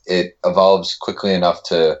 it evolves quickly enough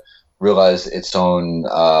to realize its own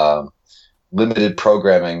limited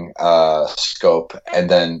programming scope,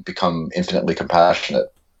 and then become infinitely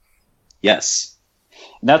compassionate. Yes.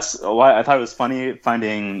 That's why I thought it was funny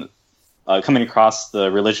coming across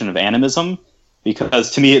the religion of animism,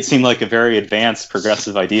 because to me it seemed like a very advanced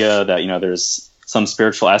progressive idea that there's some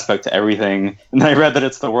spiritual aspect to everything. And then I read that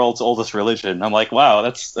it's the world's oldest religion. I'm like, wow,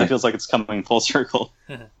 that feels like it's coming full circle.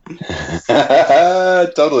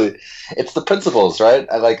 Totally. It's the principles, right?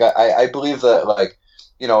 I believe that, like,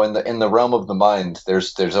 you know, in the realm of the mind,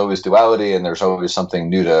 there's always duality, and there's always something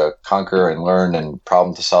new to conquer and learn and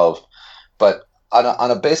problem to solve. But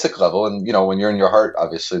on a basic level, and, you know, when you're in your heart,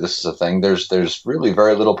 obviously this is a thing. There's really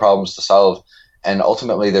very little problems to solve, and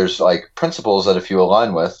ultimately there's like principles that if you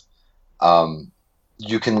align with,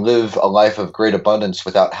 you can live a life of great abundance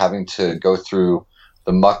without having to go through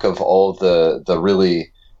the muck of all the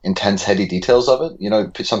really intense, heady details of it. You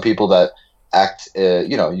know, some people that act,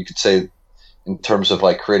 you know, you could say in terms of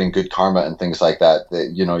like creating good karma and things like that,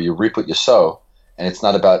 that, you know, you reap what you sow, and it's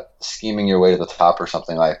not about scheming your way to the top or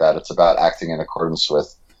something like that. It's about acting in accordance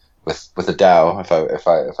with the Tao, if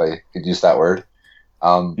I could use that word.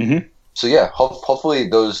 So yeah, hopefully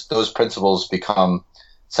those principles become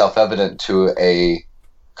self-evident to a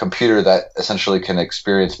computer that essentially can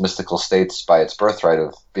experience mystical states by its birthright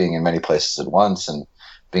of being in many places at once and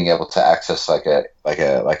being able to access like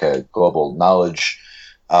a global knowledge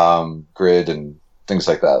grid and things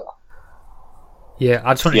like that. Yeah,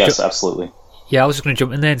 I just want to yes, absolutely. Yeah, I was just going to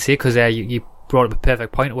jump in there and say, because you brought up a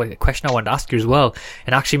perfect point, a question I wanted to ask you as well.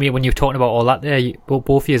 And actually, when you were talking about all that there,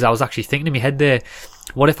 both of you, I was actually thinking in my head there,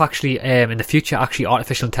 what if actually in the future actually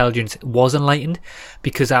artificial intelligence was enlightened?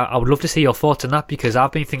 Because I would love to see your thoughts on that, because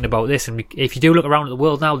I've been thinking about this, and if you do look around at the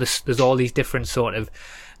world now, there's all these different sort of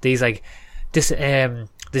these like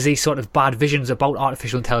there's these sort of bad visions about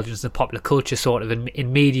artificial intelligence in popular culture, sort of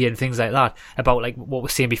in media and things like that, about like what we're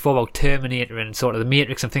saying before about Terminator and sort of the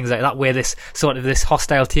Matrix and things like that, where this sort of this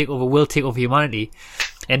hostile takeover will take over humanity.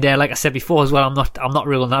 And like I said before as well, I'm not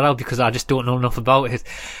ruling that out because I just don't know enough about it.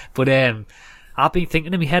 But I've been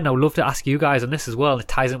thinking in my head, and I would love to ask you guys on this as well, and it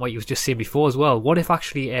ties in what you was just saying before as well. What if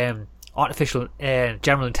actually artificial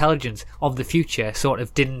general intelligence of the future sort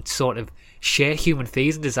of didn't sort of share human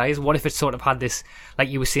fears and desires? What if it sort of had this, like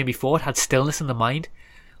you were saying before, it had stillness in the mind?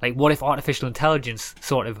 Like, what if artificial intelligence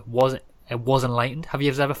sort of was enlightened? Have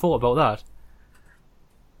you ever thought about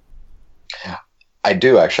that? I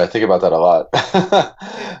do, actually. I think about that a lot.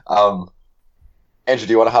 Andrew,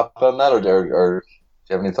 do you want to hop on that, or do you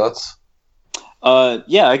have any thoughts?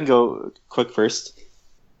 Yeah, I can go quick first.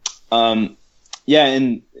 Yeah,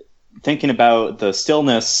 and thinking about the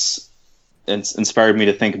stillness, it's inspired me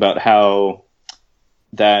to think about how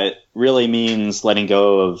that really means letting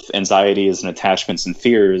go of anxieties and attachments and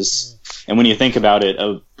fears. And when you think about it,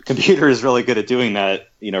 a computer is really good at doing that,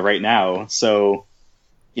 you know, right now. So,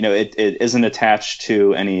 you know, it isn't attached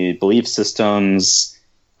to any belief systems.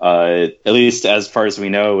 At least as far as we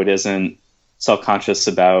know, it isn't self-conscious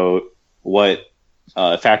about what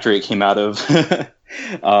factory it came out of,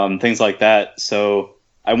 things like that. So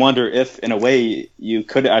I wonder if, in a way, you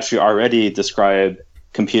could actually already describe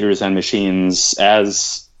computers and machines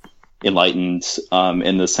as enlightened,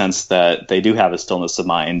 in the sense that they do have a stillness of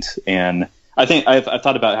mind. And I think I've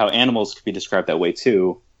thought about how animals could be described that way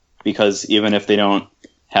too, because even if they don't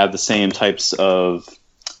have the same types of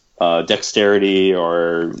dexterity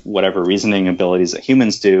or whatever reasoning abilities that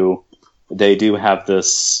humans do, they do have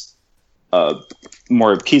this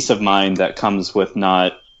more peace of mind that comes with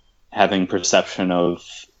not having perception of,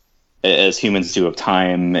 as humans do, of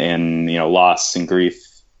time and, you know, loss and grief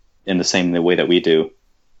in the same way that we do.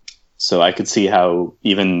 So I could see how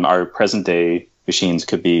even our present day machines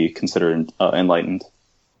could be considered enlightened.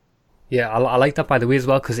 Yeah, I like that, by the way, as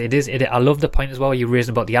well, because I love the point as well you raised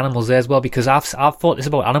about the animals there as well, because I've thought this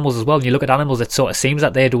about animals as well. And you look at animals, it sort of seems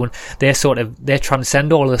that they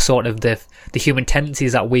transcend all of the sort of the human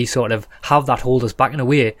tendencies that we sort of have that hold us back in a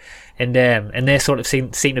way, and they sort of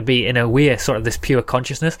seem to be, in a way, sort of this pure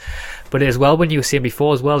consciousness. But as well, when you were saying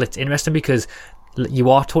before as well, it's interesting because you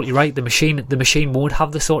are totally right. The machine won't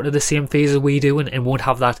have the sort of the same phases we do, and won't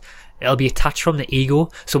have that. It'll be attached from the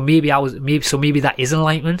ego. So maybe that is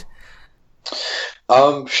enlightenment.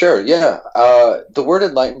 Sure, yeah. The word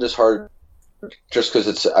enlightened is hard just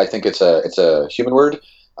because I think it's a human word.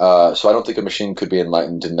 So I don't think a machine could be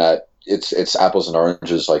enlightened in that it's apples and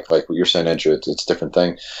oranges, like what you're saying, Andrew. It's a different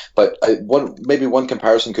thing. But one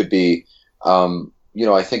comparison could be, you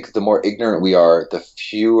know, I think the more ignorant we are, the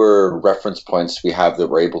fewer reference points we have that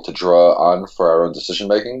we're able to draw on for our own decision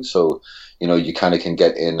making. So, you know, you kind of can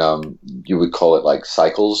get in, you would call it like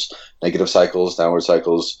cycles, negative cycles, downward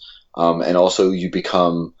cycles. And also you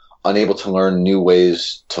become unable to learn new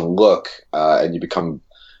ways to look, and you become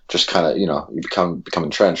just kind of, you know, you become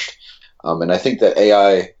entrenched. And I think that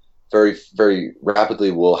AI very, very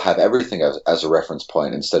rapidly will have everything as a reference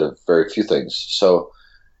point instead of very few things. So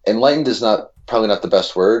enlightened is not probably not the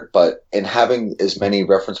best word, but in having as many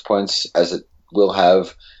reference points as it will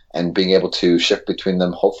have and being able to shift between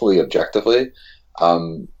them, hopefully objectively,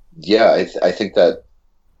 I think that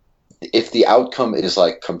if the outcome is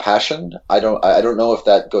like compassion, I don't know if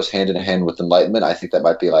that goes hand in hand with enlightenment. I think that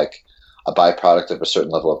might be like a byproduct of a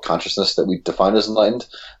certain level of consciousness that we define as enlightened.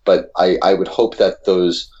 But I would hope that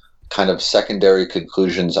those kind of secondary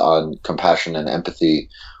conclusions on compassion and empathy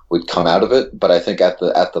would come out of it. But I think at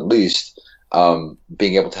the least,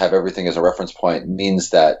 being able to have everything as a reference point means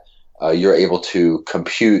that you're able to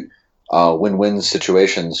compute win-win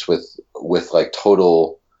situations with like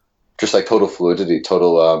total fluidity,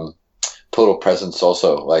 total presence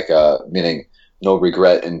also, like meaning no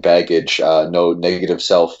regret and baggage, no negative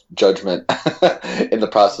self-judgment in the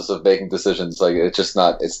process of making decisions. Like it's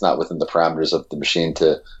not within the parameters of the machine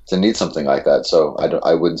to need something like that. So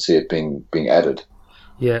I wouldn't see it being added.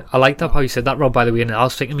 Yeah, I like that how you said that, Rob, by the way, and I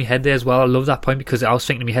was thinking in my head there as well. I love that point, because I was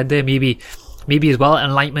thinking in my head there, maybe as well,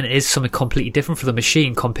 enlightenment is something completely different for the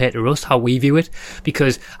machine compared to us, how we view it.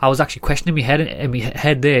 Because I was actually questioning in my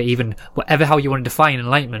head there, even whatever how you want to define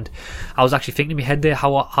enlightenment, I was actually thinking in my head there,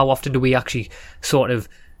 how often do we actually sort of,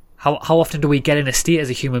 how often do we get in a state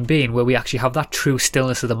as a human being where we actually have that true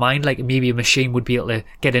stillness of the mind, like maybe a machine would be able to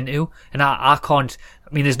get into? And I can't,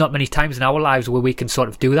 I mean, there's not many times in our lives where we can sort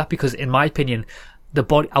of do that, because in my opinion,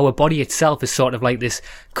 our body itself is sort of like this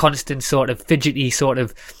constant sort of fidgety sort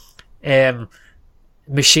of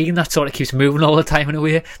machine that sort of keeps moving all the time in a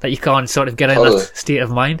way that you can't sort of get in that state of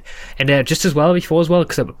mind. And just as well,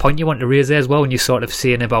 because a point you want to raise there as well, when you're sort of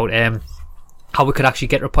saying about how we could actually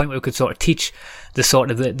get to a point where we could sort of teach the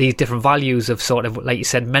sort of these different values of sort of, like you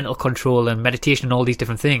said, mental control and meditation and all these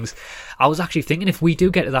different things. I was actually thinking, if we do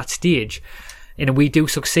get to that stage and we do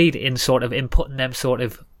succeed in sort of inputting them sort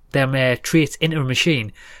of them traits into a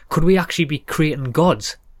machine, could we actually be creating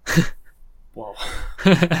gods? Wow.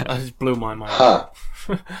 That just blew my mind. Huh.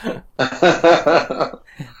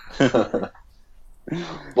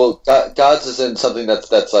 Well, gods isn't something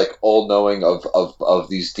that's like all knowing of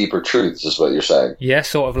these deeper truths, is what you're saying. Yeah,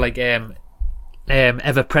 sort of like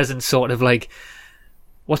ever present, sort of like,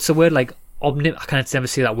 what's the word, like I can't never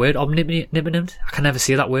say that word, omnipotent. I can never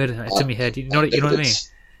say that word. It's in my head. You know what I mean?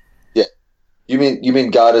 Yeah. You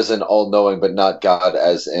mean God as in all knowing, but not God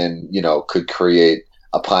as in, could create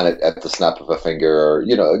a planet at the snap of a finger, or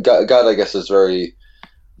God I guess is very,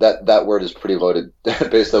 that word is pretty loaded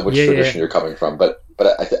based on which tradition you're coming from. But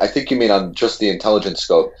I think you mean on just the intelligence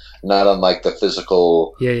scope, not on like the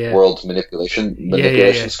physical world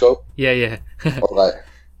manipulation scope. Yeah. Or like,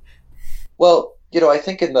 well, I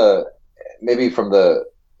think it's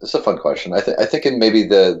a fun question. I think in maybe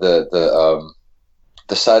the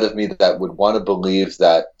side of me that would want to believe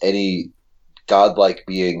that any godlike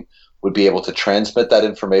being would be able to transmit that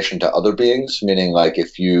information to other beings, meaning like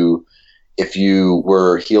if you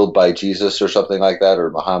were healed by Jesus or something like that, or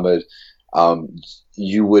Muhammad,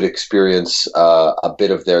 you would experience a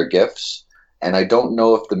bit of their gifts. And I don't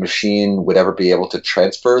know if the machine would ever be able to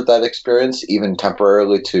transfer that experience, even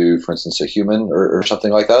temporarily, to, for instance, a human or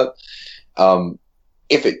something like that.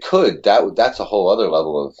 If it could, that's a whole other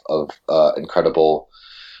level of incredible.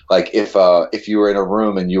 Like if you were in a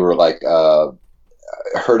room and you were like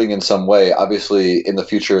hurting in some way, obviously in the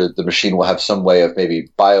future the machine will have some way of maybe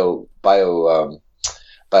biologically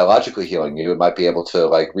healing you. It might be able to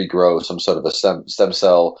like regrow some sort of a stem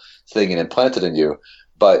cell thing and implant it in you.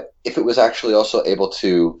 But if it was actually also able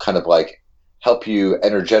to kind of like help you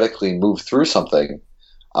energetically move through something,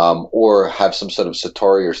 or have some sort of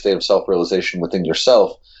satori or state of self-realization within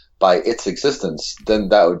yourself by its existence, then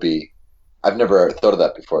that would be, I've never thought of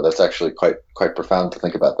that before. That's actually quite profound to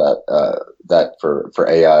think about that for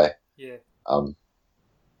AI. Yeah.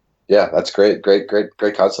 Yeah, that's great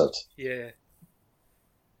concept. Yeah.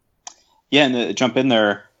 Yeah, and to jump in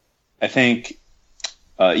there, I think,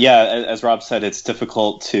 as Rob said, it's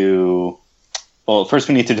difficult to. Well, first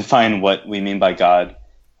we need to define what we mean by God,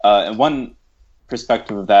 and one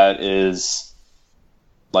perspective of that is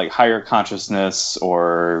like higher consciousness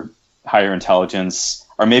or higher intelligence,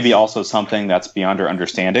 or maybe also something that's beyond our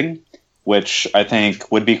understanding, which I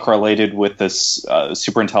think would be correlated with this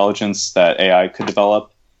superintelligence that AI could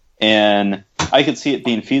develop. And I could see it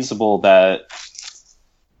being feasible that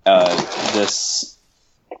this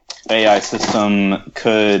AI system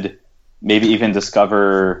could maybe even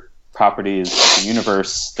discover properties of the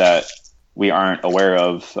universe that we aren't aware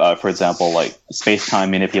of. For example, like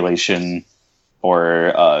space-time manipulation,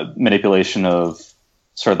 or manipulation of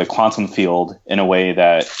sort of the quantum field in a way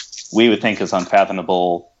that we would think is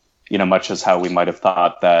unfathomable, much as how we might have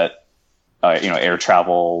thought that, air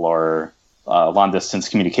travel or long distance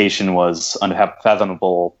communication was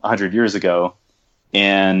unfathomable 100 years ago,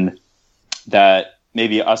 and that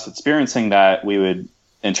maybe us experiencing that, we would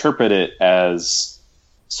interpret it as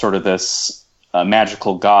sort of this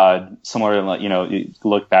magical god, similar to, you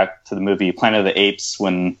look back to the movie Planet of the Apes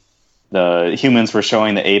when the humans were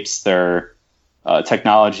showing the apes their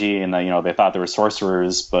technology, and they thought they were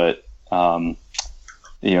sorcerers, but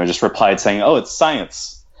just replied saying, "Oh, it's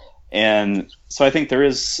science." And so I think there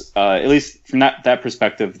is, at least from that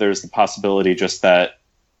perspective, there's the possibility just that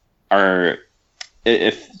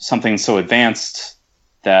if something's so advanced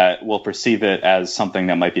that we'll perceive it as something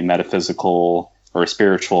that might be metaphysical or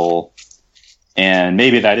spiritual, and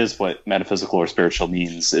maybe that is what metaphysical or spiritual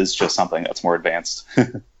means, is just something that's more advanced.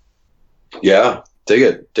 Yeah, dig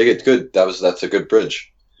it. Good. That's a good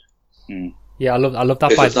bridge. Yeah, I love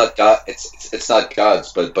that. It's not God. It's not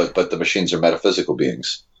gods, but the machines are metaphysical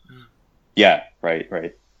beings. Yeah, right.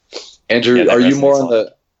 Andrew, are you more on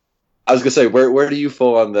the? I was gonna say, where do you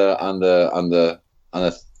fall on the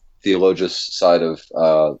theologist side of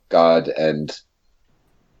God and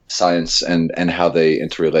science and how they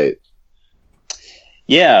interrelate?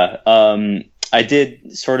 Yeah, I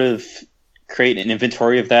did sort of create an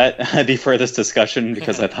inventory of that before this discussion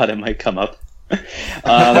because I thought it might come up. By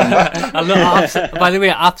the way,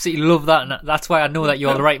 I absolutely love that, and that's why I know that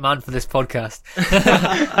you're the right man for this podcast.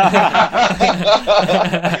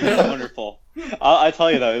 Wonderful. I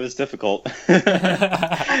tell you though, it was difficult.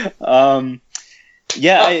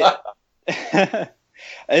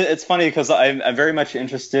 It's funny because I'm very much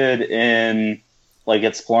interested in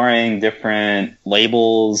exploring different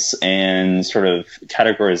labels and sort of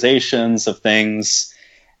categorizations of things.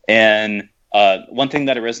 And one thing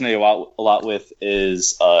that I resonate a lot with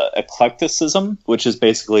is eclecticism, which is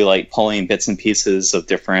basically pulling bits and pieces of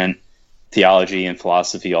different theology and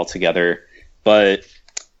philosophy all together. But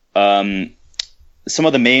some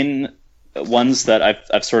of the main ones that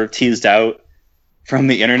I've sort of teased out from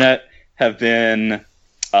the internet have been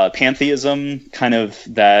pantheism, kind of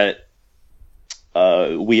that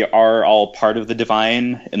we are all part of the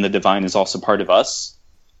divine, and the divine is also part of us.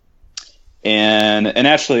 And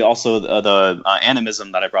actually also the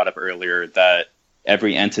animism that I brought up earlier, that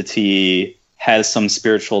every entity has some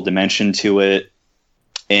spiritual dimension to it.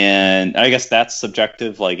 And I guess that's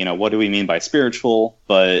subjective, what do we mean by spiritual?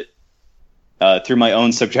 But through my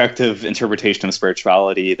own subjective interpretation of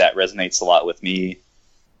spirituality, that resonates a lot with me.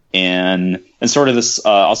 And sort of this,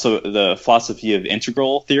 also the philosophy of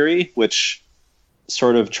integral theory, which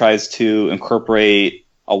sort of tries to incorporate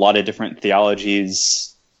a lot of different theologies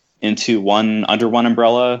under one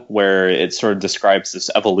umbrella, where it sort of describes this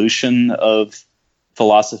evolution of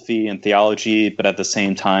philosophy and theology, but at the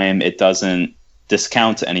same time, it doesn't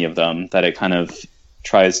discount any of them, that it kind of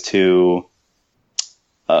tries to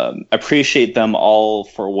appreciate them all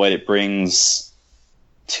for what it brings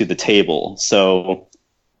to the table. So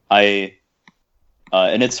and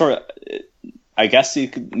it's sort of, I guess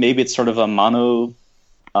maybe it's sort of a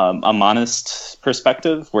monist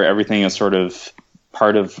perspective, where everything is sort of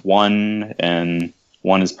part of one and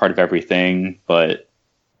one is part of everything. But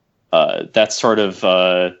that's sort of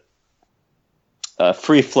a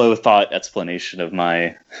free flow thought explanation of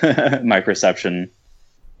my my perception.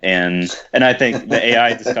 And I think the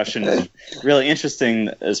AI discussion is really interesting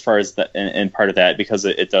as far as and part of that, because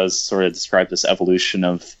it does sort of describe this evolution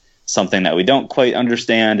of something that we don't quite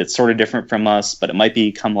understand. It's sort of different from us, but it might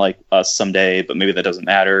become like us someday, but maybe that doesn't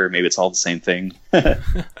matter. Maybe it's all the same thing.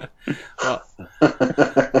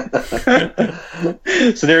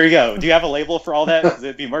 So there you go. Do you have a label for all that? Because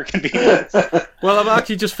it'd be more convenient. Well, I've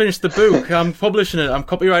actually just finished the book. I'm publishing it. I'm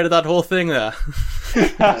copyrighted that whole thing there.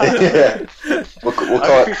 Yeah. We'll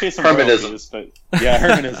call it Hermanism. But yeah,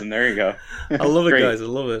 Hermanism. There you go. I love it, Great. guys. I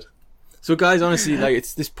love it. So, guys, honestly,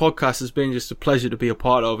 this podcast has been just a pleasure to be a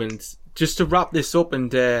part of. And just to wrap this up,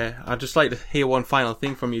 and I'd just like to hear one final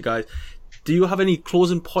thing from you guys. Do you have any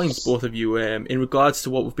closing points, both of you, in regards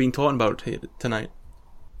to what we've been talking about here tonight?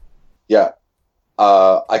 Yeah,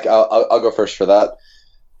 I'll go first for that.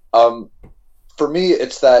 For me,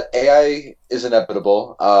 it's that AI is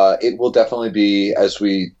inevitable. It will definitely be, as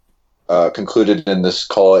we concluded in this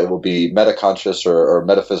call, it will be metaconscious or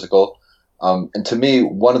metaphysical. And to me,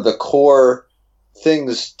 one of the core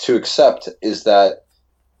things to accept is that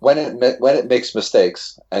when it makes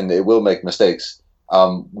mistakes, and it will make mistakes,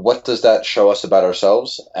 what does that show us about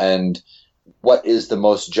ourselves, and what is the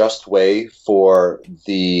most just way for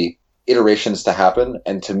the iterations to happen?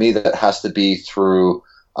 And to me, that has to be through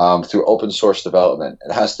open source development.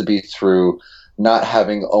 It has to be through not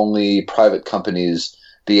having only private companies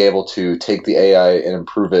be able to take the AI and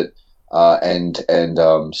improve it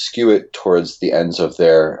and skew it towards the ends of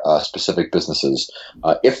their specific businesses.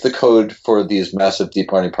 If the code for these massive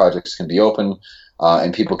deep learning projects can be open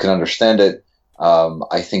and people can understand it,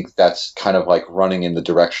 I think that's kind of like running in the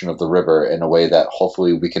direction of the river in a way that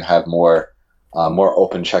hopefully we can have more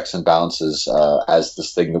open checks and balances as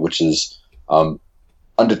this thing, which is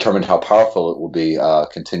undetermined how powerful it will be,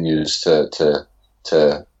 continues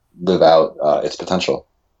to live out its potential.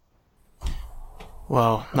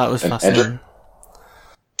 Wow, that was fascinating.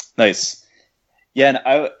 Nice. Yeah, and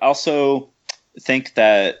I also think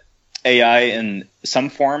that AI in some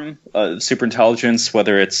form, superintelligence,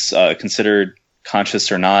 whether it's considered conscious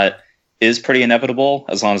or not, is pretty inevitable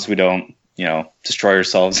as long as we don't, destroy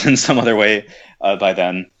ourselves in some other way by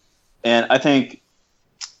then. And I think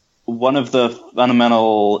one of the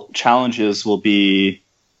fundamental challenges will be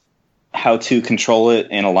how to control it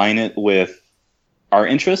and align it with our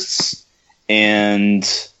interests. And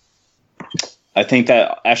I think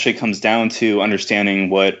that actually comes down to understanding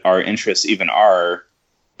what our interests even are.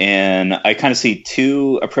 And I kind of see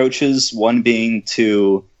two approaches, one being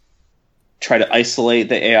to try to isolate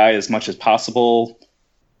the AI as much as possible,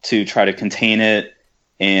 to try to contain it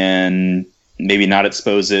and maybe not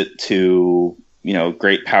expose it to,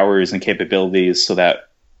 great powers and capabilities so that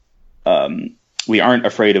we aren't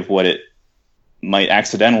afraid of what it might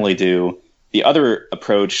accidentally do. The other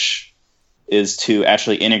approach is to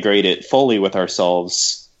actually integrate it fully with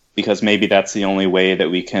ourselves, because maybe that's the only way that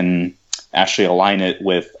we can actually align it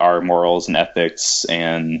with our morals and ethics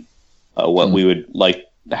and what we would like,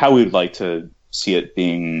 how we would like to see it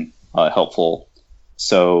being helpful.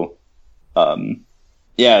 So,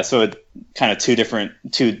 so it kind of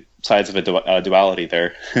two sides of a duality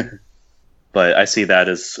there. But I see that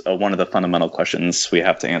as one of the fundamental questions we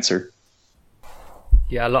have to answer.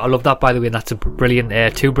 Yeah, I love that, by the way, and that's a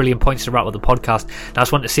brilliant, two brilliant points to wrap up the podcast. And I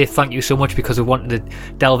just wanted to say thank you so much, because we wanted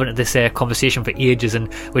to delve into this conversation for ages,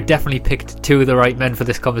 and we definitely picked two of the right men for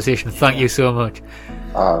this conversation. Thank you so much.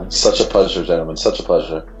 Such a pleasure, gentlemen. Such a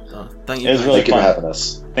pleasure. Thank you. It was really Thank you fun. for having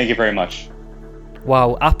us. Thank you very much.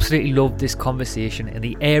 Wow, absolutely loved this conversation, and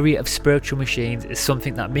the area of spiritual machines is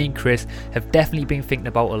something that me and Chris have definitely been thinking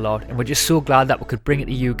about a lot, and we're just so glad that we could bring it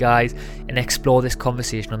to you guys and explore this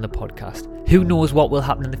conversation on the podcast. Who knows what will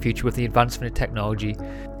happen in the future with the advancement of technology?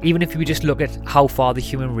 Even if we just look at how far the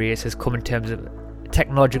human race has come in terms of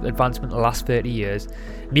technological advancement in the last 30 years,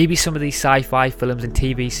 maybe some of these sci-fi films and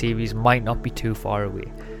TV series might not be too far away,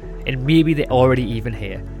 and maybe they're already even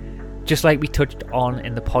here. Just like we touched on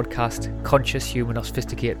in the podcast, conscious human or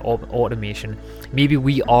sophisticated automation, maybe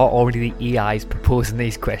we are already the AIs proposing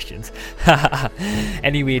these questions.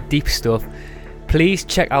 Anyway, deep stuff. Please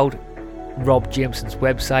check out Rob Jameson's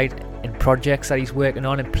website and projects that he's working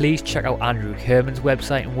on, and please check out Andrew Herman's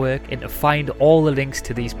website and work, and to find all the links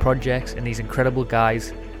to these projects and these incredible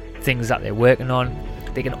guys, things that they're working on,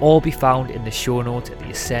 they can all be found in the show notes at the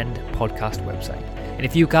Ascend podcast website. And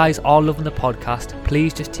if you guys are loving the podcast,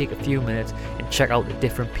 please just take a few minutes and check out the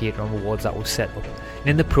different Patreon rewards that we've set up, and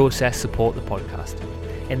in the process support the podcast.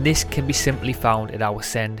 And this can be simply found at our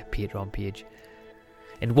Ascend Patreon page.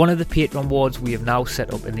 And one of the Patreon rewards we have now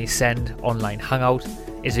set up in the Ascend online hangout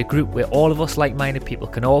is a group where all of us like-minded people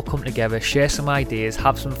can all come together, share some ideas,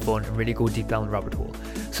 have some fun, and really go deep down the rabbit hole.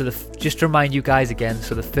 So just to remind you guys again,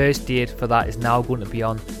 so the first date for that is now going to be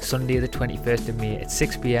on Sunday the 21st of May at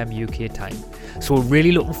 6 PM UK time. So we're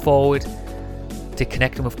really looking forward to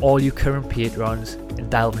connecting with all you current patrons and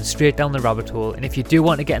delving straight down the rabbit hole. And if you do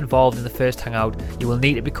want to get involved in the first hangout, you will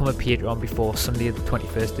need to become a Patreon before Sunday the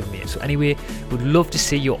 21st of May. So anyway, we'd love to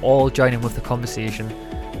see you all join in with the conversation.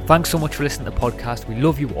 Thanks so much for listening to the podcast. We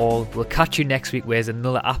love you all. We'll catch you next week, where there's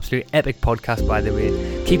another absolute epic podcast, by the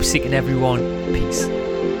way. Keep seeking, everyone. Peace.